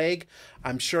his leg,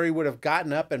 I'm sure he would have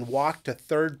gotten up and walked to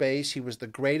third base. He was the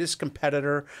greatest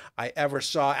competitor I ever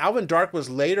saw. Alvin Dark was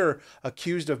later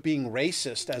accused of being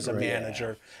racist as a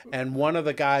manager, and one of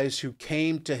the guys who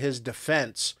came to his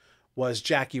defense was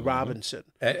Jackie Robinson.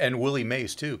 And Willie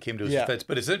Mays, too, came to his defense.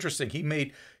 But it's interesting.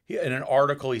 In an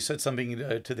article, he said something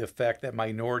to the effect that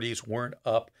minorities weren't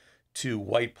up to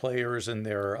white players and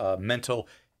their mental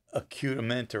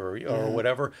acutement or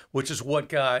whatever, which is what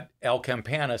got Al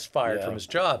Campanis fired from his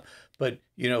job. But,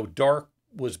 Dark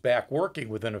was back working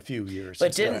within a few years.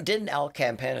 But didn't Al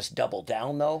Campanis double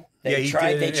down, though? They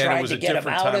tried to get him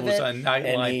out of it. On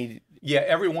Nightline.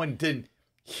 Everyone didn't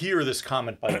hear this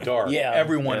comment by Dark.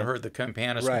 Everyone heard the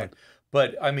Campanis one.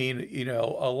 But, I mean,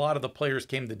 a lot of the players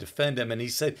came to defend him, and he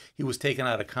said he was taken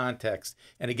out of context.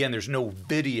 And, again, there's no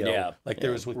video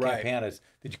there was with Campanis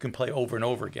that you can play over and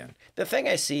over again. The thing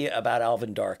I see about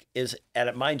Alvin Dark is,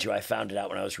 and mind you, I found it out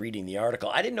when I was reading the article,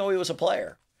 I didn't know he was a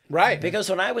player. Right. Because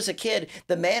when I was a kid,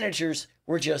 the managers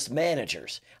were just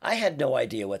managers. I had no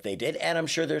idea what they did. And I'm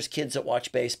sure there's kids that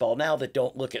watch baseball now that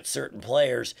don't look at certain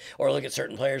players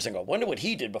and go, wonder what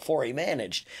he did before he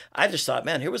managed. I just thought,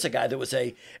 man, here was a guy that was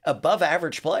a above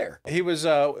average player. He was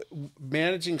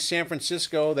managing San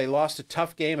Francisco. They lost a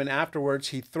tough game, and afterwards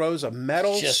he throws a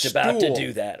metal stool. Just about to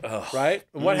do that. Oh. Right?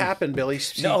 What happened, Billy?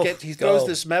 He throws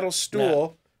this metal stool.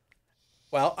 No.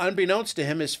 Well, unbeknownst to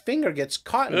him, his finger gets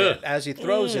caught in it as he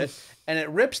throws it, and it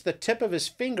rips the tip of his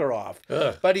finger off.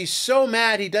 But he's so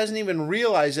mad he doesn't even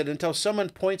realize it until someone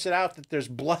points it out that there's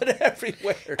blood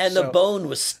everywhere. And the bone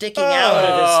was sticking out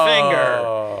of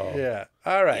his finger. Yeah.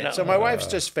 All right. So my wife's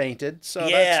just fainted, so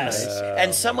that's nice.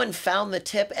 And someone found the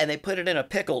tip, and they put it in a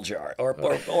pickle jar,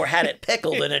 or had it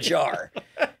pickled in a jar.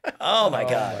 Oh, my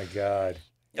God. Oh, my God.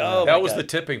 Oh, that was the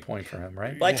tipping point for him,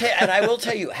 right? Well, and I will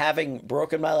tell you, having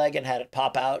broken my leg and had it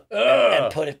pop out and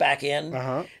put it back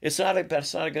in, it's not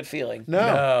a good feeling.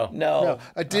 No.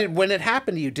 When it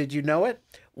happened to you, did you know it?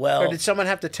 Well, or did someone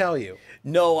have to tell you?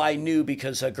 No, I knew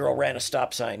because a girl ran a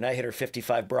stop sign. And I hit her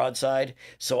 55 broadside,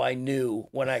 so I knew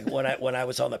when I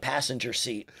was on the passenger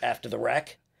seat after the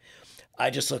wreck. I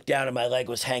just looked down and my leg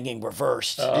was hanging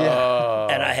reversed, and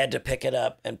I had to pick it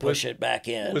up and push it back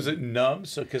in. Was it numb?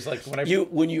 So, because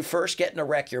when you first get in a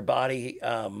wreck, your body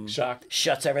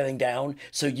shuts everything down,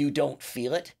 so you don't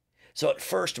feel it. So at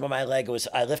first, when I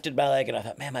lifted my leg and I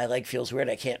thought, man, my leg feels weird.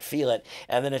 I can't feel it,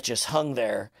 and then it just hung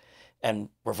there and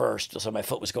reversed, so my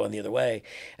foot was going the other way,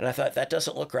 and I thought that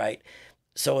doesn't look right.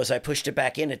 So as I pushed it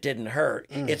back in, it didn't hurt.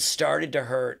 It started to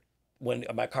hurt when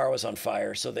my car was on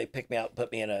fire, so they picked me out and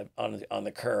put me on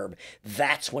the curb.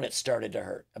 That's when it started to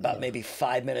hurt, about maybe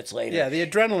 5 minutes later. Yeah, the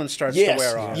adrenaline starts to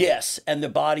wear off. Yes, and the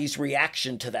body's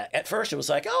reaction to that. At first, it was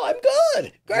like, oh, I'm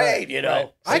good. Great,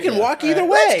 Right. I can walk either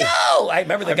way. Let's go. I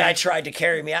remember the guy tried to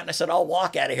carry me out, and I said, I'll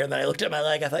walk out of here. And then I looked at my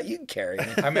leg. I thought, you can carry me.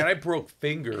 I mean, I broke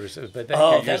fingers, but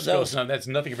that's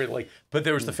nothing for like. But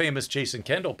there was the famous Jason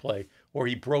Kendall play where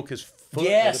he broke his foot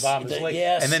at the bottom of his leg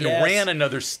and then ran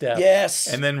another step.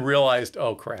 And then realized,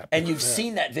 oh, crap. And you've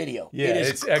seen that video. Yeah, it is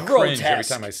it's grotesque. cringe every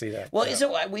time I see that. Well, is it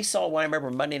what we saw when I remember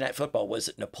Monday Night Football? Was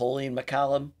it Napoleon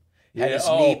McCallum? Had his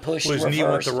knee pushed his reverse. knee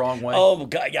went the wrong way. Oh,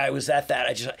 God, yeah, I was at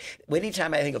that.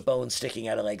 Anytime I think of bones sticking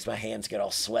out of legs, my hands get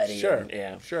all sweaty. Sure,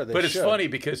 sure. But it's funny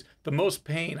because the most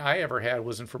pain I ever had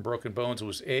wasn't from broken bones. It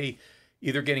was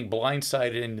either getting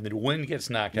blindsided and the wind gets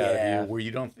knocked out of you, where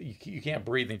you can't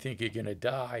breathe and think you're going to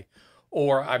die.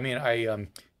 Or, I mean, I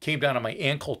came down and my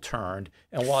ankle turned,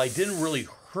 and while I didn't really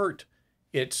hurt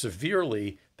it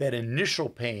severely, that initial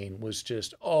pain was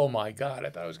just, oh my God, I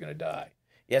thought I was going to die.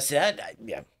 Yes,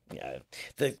 the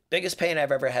biggest pain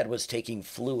I've ever had was taking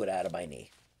fluid out of my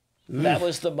knee. That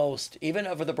was the most, even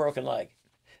over the broken leg.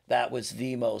 That was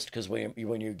the most, because when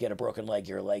you get a broken leg,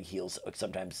 your leg heals.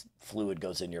 Sometimes fluid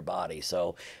goes in your body.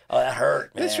 So that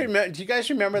hurt, man. Do you guys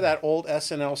remember that old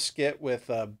SNL skit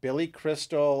with Billy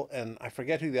Crystal and I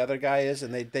forget who the other guy is,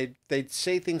 and they'd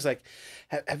say things like,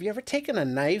 "Have you ever taken a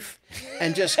knife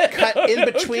and just cut in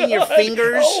between your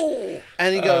fingers?"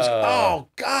 And he goes, "Oh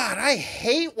God, I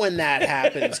hate when that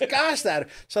happens. Gosh, that."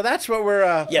 So that's what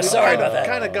we're. Sorry about that.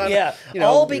 Kind of gone. Yeah,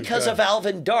 all because of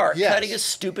Alvin Dark cutting his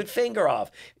stupid finger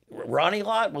off. Ronnie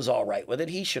Lott was all right with it.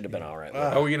 He should have been all right with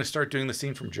it. Are we going to start doing the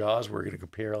scene from Jaws? We're going to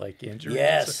compare like injuries.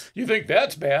 Yes. You think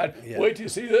that's bad? Yeah. Wait till you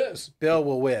see this. Bill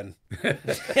will win. Bill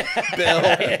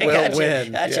will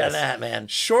win. Gotcha on that, man.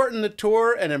 Shorten the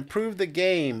tour and improve the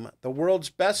game. The world's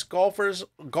best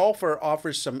golfer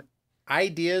offers some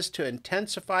ideas to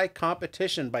intensify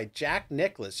competition by Jack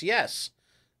Nicklaus. Yes,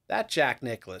 that Jack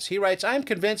Nicklaus. He writes, I'm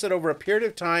convinced that over a period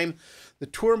of time, the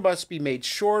tour must be made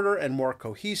shorter and more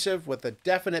cohesive with a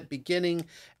definite beginning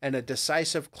and a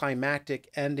decisive climactic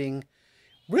ending.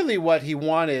 Really what he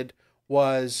wanted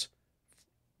was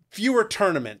fewer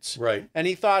tournaments. Right. And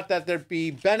he thought that there'd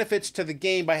be benefits to the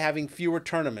game by having fewer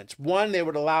tournaments. One, they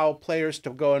would allow players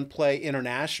to go and play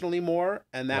internationally more,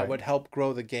 and that would help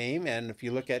grow the game. And if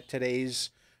you look at today's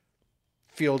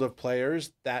field of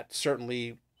players, that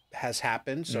certainly has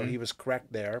happened. So he was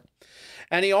correct there.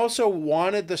 And he also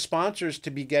wanted the sponsors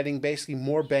to be getting basically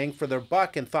more bang for their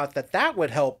buck and thought that that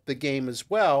would help the game as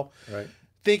well. Right.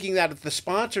 Thinking that if the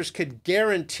sponsors could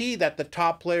guarantee that the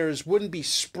top players wouldn't be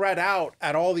spread out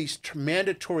at all these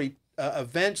mandatory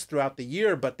events throughout the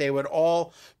year, but they would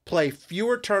all play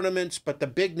fewer tournaments, but the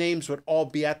big names would all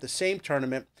be at the same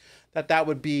tournament, that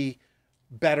would be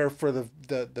better for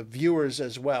the viewers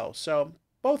as well. So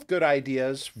both good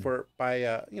ideas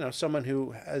by someone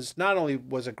who has not only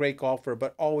was a great golfer,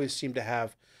 but always seemed to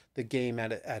have the game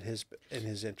in his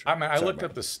interest. I mean, I looked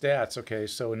up the stats. Okay,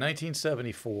 so in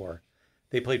 1974.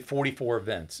 They played 44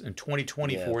 events. In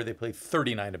 2024, they played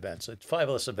 39 events. It's 5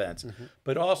 less events.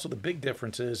 But also the big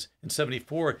difference is in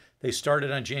 74, they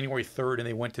started on January 3rd and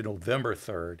they went to November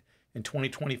 3rd. In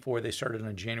 2024, they started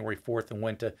on January 4th and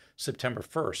went to September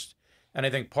 1st. And I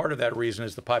think part of that reason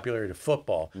is the popularity of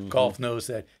football. Golf knows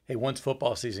that, hey, once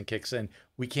football season kicks in,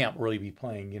 we can't really be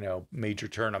playing, major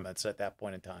tournaments at that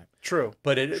point in time. True.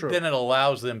 But then it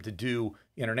allows them to do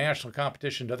international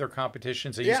competition, other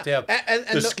competitions. They used to have and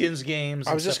the skins games.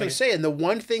 I was just going to say, and the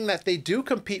one thing that they do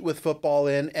compete with football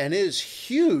in and is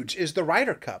huge is the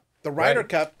Ryder Cup. The Ryder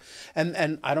Cup,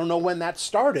 and I don't know when that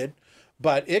started,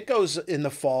 but it goes in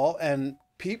the fall, and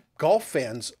golf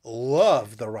fans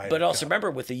love the Ryder Cup. But also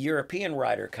remember, with the European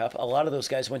Ryder Cup, a lot of those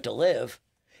guys went to live,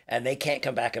 and they can't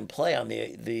come back and play on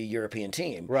the European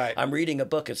team. Right. I'm reading a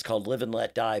book. It's called Live and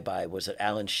Let Die by,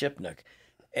 Alan Shipnuck.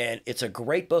 And it's a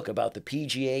great book about the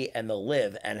PGA and the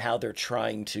live and how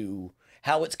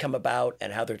how it's come about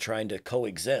and how they're trying to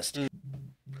coexist.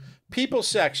 People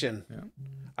section. Yeah.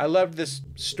 I love this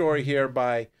story here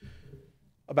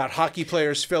about hockey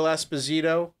players Phil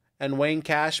Esposito and Wayne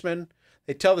Cashman.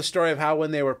 They tell the story of how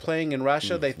when they were playing in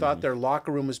Russia, they thought their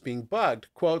locker room was being bugged.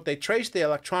 Quote, they traced the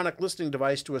electronic listening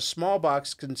device to a small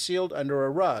box concealed under a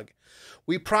rug.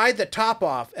 We pried the top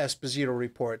off, Esposito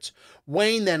reports.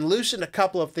 Wayne then loosened a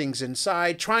couple of things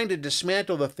inside, trying to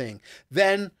dismantle the thing.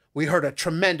 Then we heard a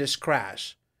tremendous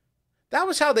crash. That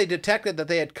was how they detected that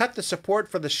they had cut the support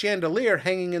for the chandelier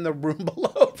hanging in the room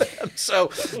below them.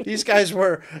 So these guys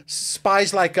were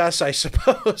spies like us, I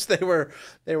suppose. They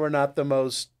were not the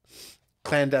most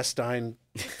clandestine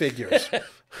figures.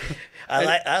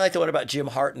 I like the one about Jim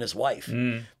Hart and his wife.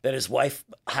 That his wife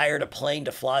hired a plane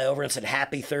to fly over and said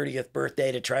happy 30th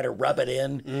birthday to try to rub it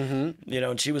in.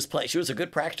 And she was a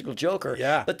good practical joker.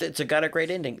 Yeah. But it's got a great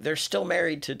ending. They're still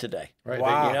married to today. Right.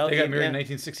 Wow. They got married in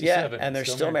 1967. Yeah, and they're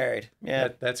still married. Yeah.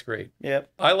 That's great.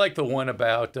 Yep. I like the one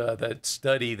about that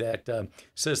study that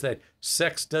says that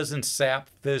sex doesn't sap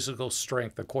physical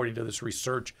strength, according to this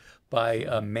research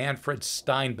by Manfred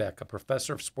Steinbeck, a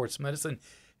professor of sports medicine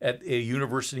at a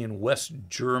university in West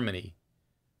Germany.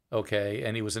 Okay,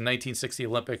 and he was a 1960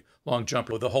 Olympic long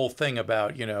jumper. The whole thing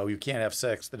about, you can't have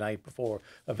sex the night before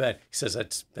event. He says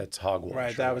that's hogwash.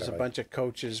 Right, that was a bunch of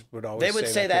coaches would always They would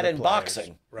say that in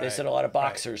boxing. Right. They said a lot of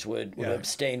boxers would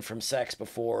abstain from sex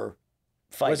before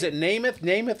fighting. Was it Namath?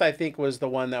 Namath, I think, was the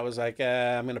one that was like,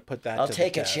 I'm going to put that I'll to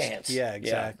take the a test. chance. Yeah,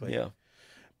 exactly. Yeah.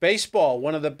 Baseball,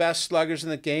 one of the best sluggers in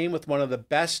the game with one of the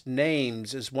best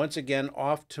names, is once again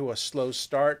off to a slow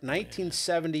start.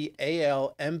 1970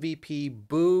 AL MVP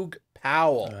Boog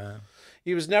Powell.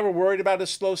 He was never worried about his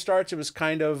slow starts. It was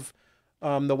kind of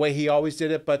the way he always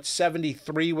did it, but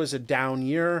 73 was a down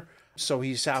year, so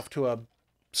he's off to a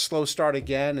slow start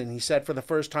again. And he said, for the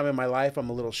first time in my life, I'm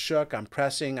a little shook. I'm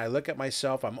pressing. I look at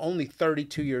myself. I'm only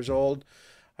 32 years old.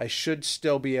 I should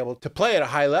still be able to play at a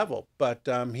high level, but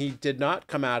he did not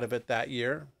come out of it that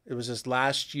year. It was his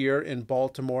last year in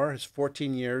Baltimore. His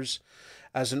 14 years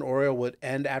as an Oriole would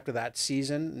end after that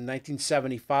season. In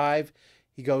 1975,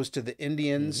 he goes to the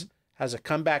Indians, has a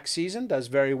comeback season, does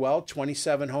very well,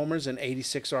 27 homers and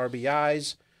 86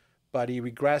 RBIs, but he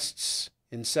regressed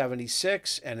in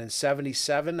 76 and in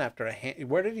 77 after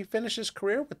where did he finish his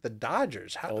career? With the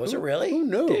Dodgers. Was it really? Who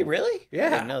knew? Did he really? Yeah. I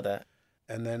didn't know that.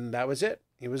 And then that was it.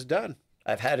 He was done.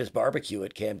 I've had his barbecue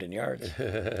at Camden Yards.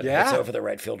 Yeah. It's over the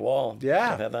right field wall.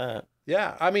 Yeah. I've had that.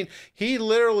 Yeah. I mean, he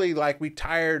literally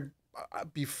retired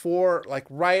before,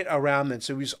 right around then.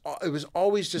 So it was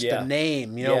always just a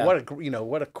name, what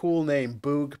a cool name,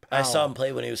 Boog Powell. I saw him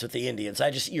play when he was with the Indians.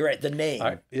 You're right, the name.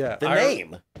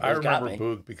 I remember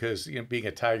Boog because being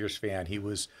a Tigers fan, he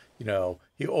was,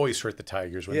 he always hurt the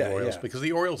Tigers when the Orioles, because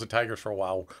the Orioles and Tigers for a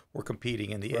while were competing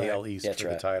in the AL East for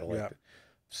the title. Yeah.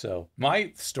 So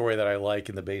my story that I like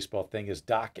in the baseball thing is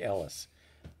Doc Ellis.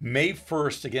 May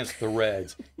 1st against the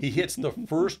Reds, he hits the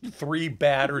first 3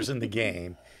 batters in the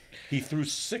game. He threw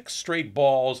 6 straight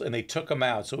balls, and they took him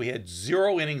out. So he had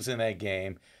 0 innings in that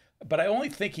game. But I only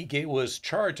think was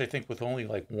charged, with only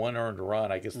 1 earned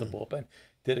run. I guess the bullpen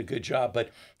did a good job.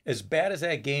 But as bad as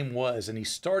that game was, and he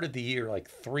started the year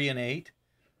 3-8,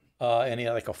 and he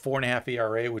had a 4.5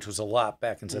 ERA, which was a lot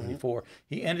back in '74.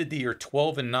 He ended the year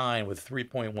 12-9 with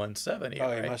 3.17 ERA.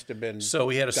 Oh, he must have been. So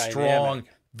he had a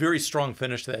very strong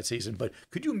finish to that season. But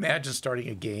could you imagine starting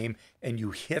a game and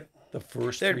you hit the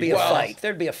first? There'd be a fight.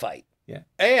 There'd be a fight. Yeah.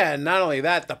 And not only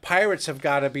that, the Pirates have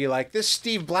got to be this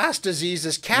Steve Blast disease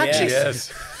is catching.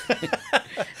 Yes.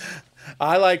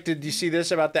 Did you see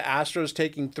this about the Astros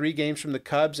taking 3 games from the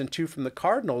Cubs and 2 from the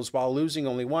Cardinals while losing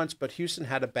only once, but Houston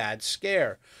had a bad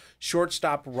scare.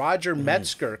 Shortstop Roger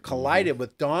Metzger collided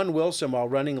with Don Wilson while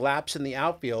running laps in the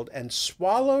outfield and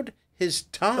swallowed his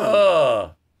tongue.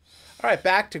 All right,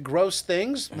 back to gross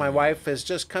things. My wife has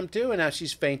just come to, and now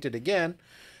she's fainted again.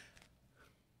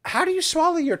 How do you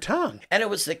swallow your tongue? And it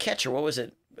was the catcher. What was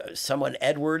it? Someone,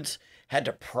 Edwards, had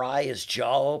to pry his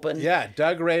jaw open. Yeah,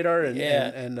 Doug Rader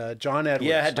and John Edwards.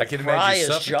 Yeah, had to pry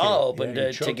his jaw open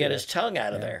to get his tongue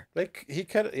out of there. He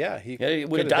could. Yeah, he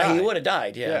would have died. He would have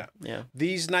died. Yeah.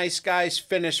 These nice guys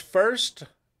finished first.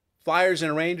 Flyers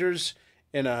and Rangers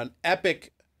in an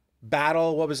epic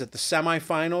battle. What was it? The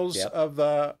semifinals of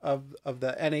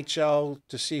the NHL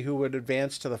to see who would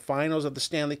advance to the finals of the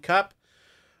Stanley Cup.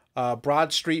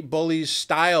 Broad Street Bullies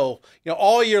style.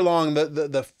 All year long,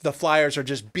 the Flyers are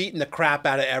just beating the crap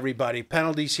out of everybody.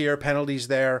 Penalties here, penalties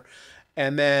there.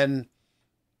 And then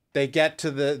they get to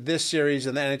this series,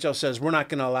 and the NHL says, we're not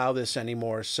going to allow this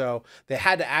anymore. So they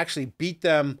had to actually beat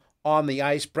them on the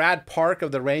ice. Brad Park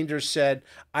of the Rangers said,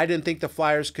 I didn't think the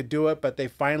Flyers could do it, but they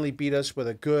finally beat us with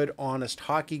a good, honest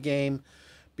hockey game.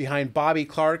 Behind Bobby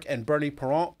Clark and Bernie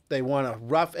Parent, they won a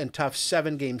rough and tough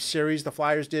 7-game series, the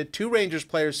Flyers did. 2 Rangers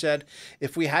players said,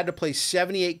 if we had to play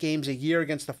 78 games a year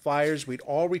against the Flyers, we'd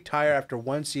all retire after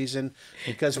 1 season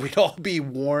because we'd all be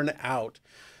worn out.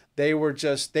 They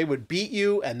would beat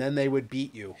you, and then they would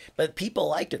beat you. But people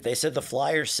liked it. They said the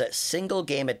Flyers set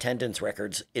single-game attendance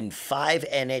records in 5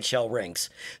 NHL rinks.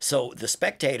 So the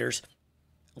spectators...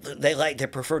 They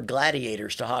preferred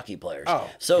gladiators to hockey players.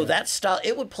 That style,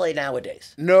 it would play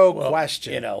nowadays. No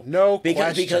question. No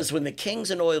question. Because when the Kings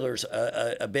and Oilers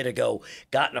a bit ago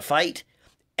got in a fight,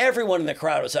 everyone in the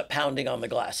crowd was up pounding on the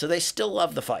glass. So they still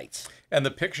love the fights. And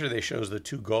the picture they show is the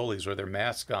 2 goalies with their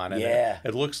masks on. And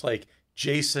it looks like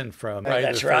Jason from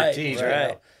Friday the 13th. That's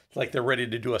right. Like they're ready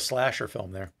to do a slasher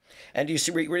film there. And do you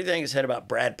see what do you think he said about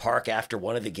Brad Park after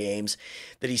one of the games?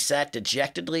 That he sat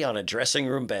dejectedly on a dressing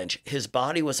room bench. His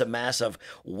body was a mass of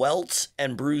welts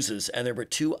and bruises, and there were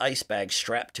 2 ice bags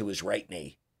strapped to his right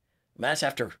knee. That's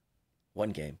after 1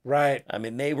 game. Right. I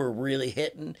mean, they were really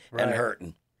hitting and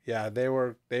hurting. Yeah, they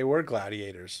were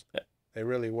gladiators. Yeah. They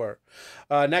really were.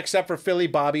 Next up for Philly,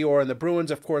 Bobby Orr and the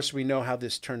Bruins. Of course, we know how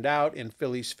this turned out in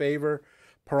Philly's favor.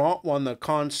 Perrant won the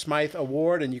Conn Smythe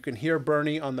Award, and you can hear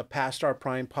Bernie on the Past Our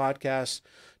Prime podcast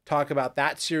talk about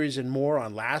that series and more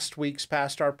on last week's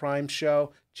Past Our Prime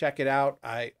show. Check it out.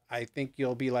 I think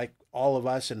you'll be like all of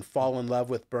us and fall in love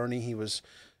with Bernie. He was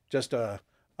just a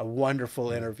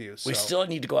wonderful interview. So. We still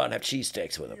need to go out and have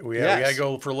cheesesteaks with him. We got to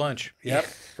go for lunch. Yep,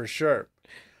 for sure.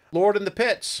 Lord in the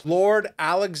pits, Lord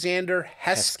Alexander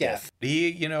Hesketh.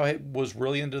 He, was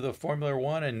really into the Formula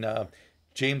One, and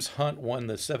James Hunt won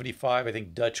the 75, I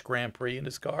think, Dutch Grand Prix in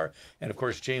his car. And, of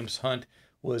course, James Hunt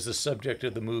was the subject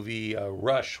of the movie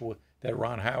Rush that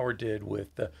Ron Howard did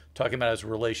with talking about his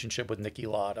relationship with Niki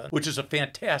Lauda, which is a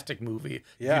fantastic movie.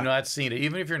 Yeah. If you've not seen it,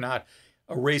 even if you're not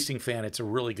a racing fan, it's a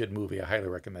really good movie. I highly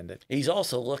recommend it. He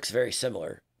also looks very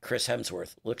similar. Chris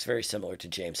Hemsworth looks very similar to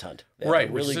James Hunt.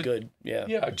 Right. Really good. Yeah.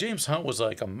 Yeah, James Hunt was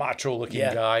like a macho-looking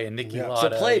guy, and Niki Lauda.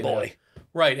 It's a playboy.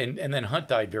 Right, and then Hunt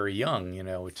died very young,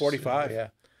 45. Yeah.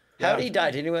 How did he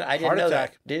die? Did anyone? I didn't Heart know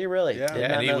attack. that. Did he really? Yeah. Did Yeah,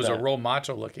 not and he know was that. a real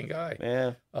macho-looking guy.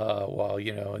 Yeah. While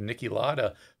Nicky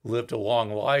Lauda lived a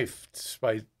long life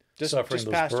despite suffering just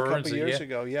those passed burns. a couple years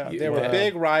ago. Yeah, they Yeah. were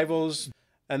big rivals.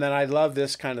 And then I love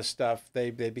this kind of stuff. They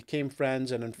became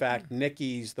friends, and in fact,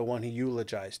 Nicky's the one who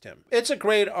eulogized him. It's a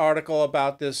great article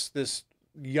about this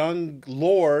young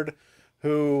lord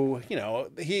who,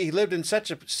 he lived in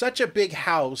such a big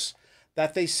house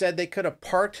that they said they could have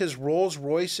parked his Rolls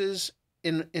Royces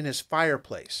in his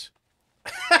fireplace.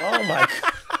 Oh my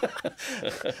God.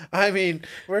 I mean,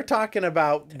 we're talking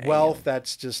about wealth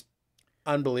that's just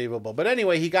unbelievable. But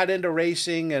anyway, he got into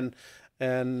racing and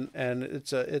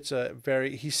it's a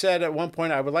very, he said at one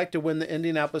point, I would like to win the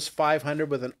Indianapolis 500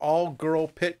 with an all-girl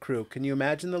pit crew. Can you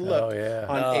imagine the look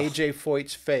on AJ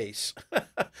Foyt's face?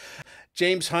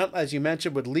 James Hunt, as you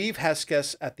mentioned, would leave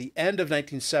Hesketh at the end of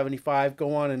 1975,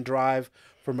 go on and drive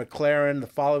for McLaren. The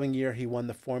following year, he won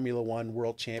the Formula One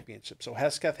World Championship. So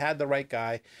Hesketh had the right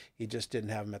guy. He just didn't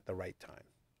have him at the right time.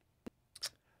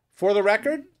 For the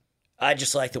record, I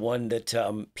just like the one that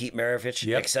Pete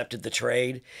Maravich accepted the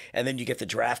trade, and then you get the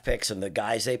draft picks and the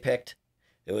guys they picked.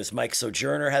 It was Mike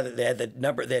Sojourner. They had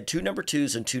 2 number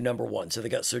 2s and 2 number 1s. So they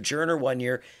got Sojourner one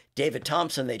year, David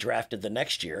Thompson they drafted the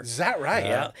next year. Is that right?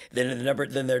 Yeah. Then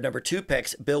their number 2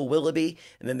 picks, Bill Willoughby,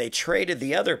 and then they traded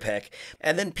the other pick.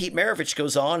 And then Pete Maravich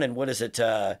goes on, and what is it?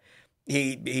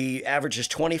 He averages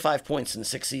 25 points in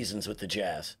 6 seasons with the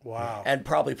Jazz. Wow. And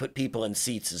probably put people in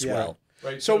seats as well.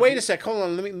 Right. So wait a sec. Hold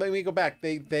on. Let me go back.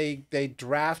 They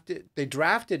drafted David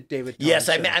Thompson. Yes,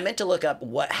 I meant to look up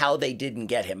how they didn't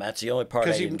get him. That's the only part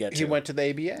I didn't get to. He went to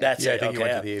the ABA. That's Yeah, it. I think he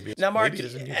Okay. went to the ABA. Now, Mark, Maybe he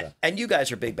doesn't do that. and you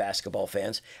guys are big basketball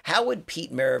fans. How would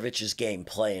Pete Maravich's game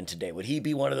play in today? Would he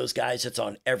be one of those guys that's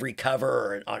on every cover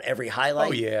or on every highlight?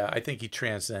 Oh, yeah. I think he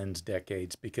transcends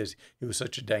decades because he was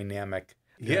such a dynamic.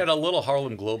 He had a little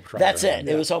Harlem Globetrotter. That's it.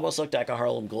 It was almost looked like a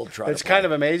Harlem Globetrotter. It's kind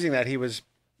of amazing that he was,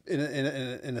 in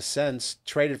a sense,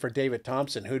 traded for David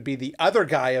Thompson, who'd be the other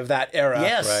guy of that era.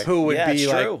 Yes. Right. Who would be it's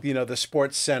like, true. the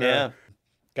Sports Center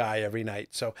guy every night.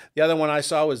 So the other one I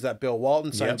saw was that Bill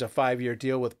Walton signs a 5-year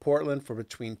deal with Portland for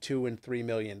between $2 and $3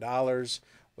 million,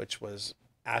 which was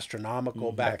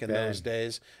astronomical back in those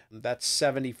days. That's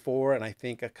 74, and I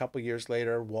think a couple years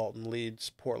later, Walton leads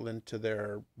Portland to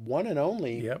their one and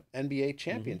only NBA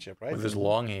championship, right? With his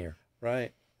long hair.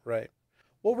 Right.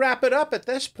 We'll wrap it up at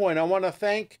this point. I want to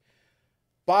thank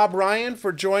Bob Ryan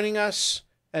for joining us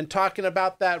and talking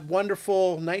about that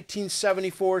wonderful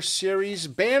 1974 series.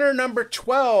 Banner number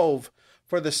 12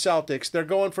 for the Celtics. They're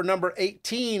going for number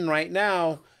 18 right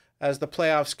now as the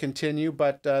playoffs continue,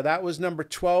 but that was number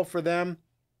 12 for them.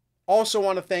 Also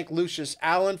want to thank Lucius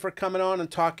Allen for coming on and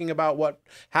talking about what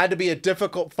had to be a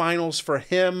difficult finals for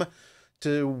him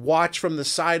to watch from the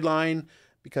sideline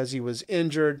because he was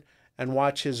injured and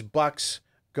watch his Bucks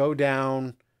go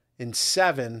down in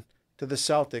 7 to the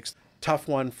Celtics. Tough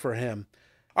one for him.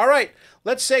 All right,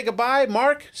 let's say goodbye.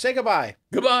 Mark, say goodbye.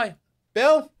 Goodbye.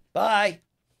 Bill? Bye.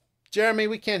 Jeremy,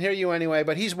 we can't hear you anyway,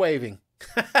 but he's waving.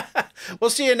 We'll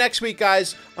see you next week,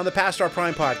 guys, on the Past Our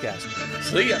Prime podcast.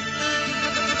 See ya.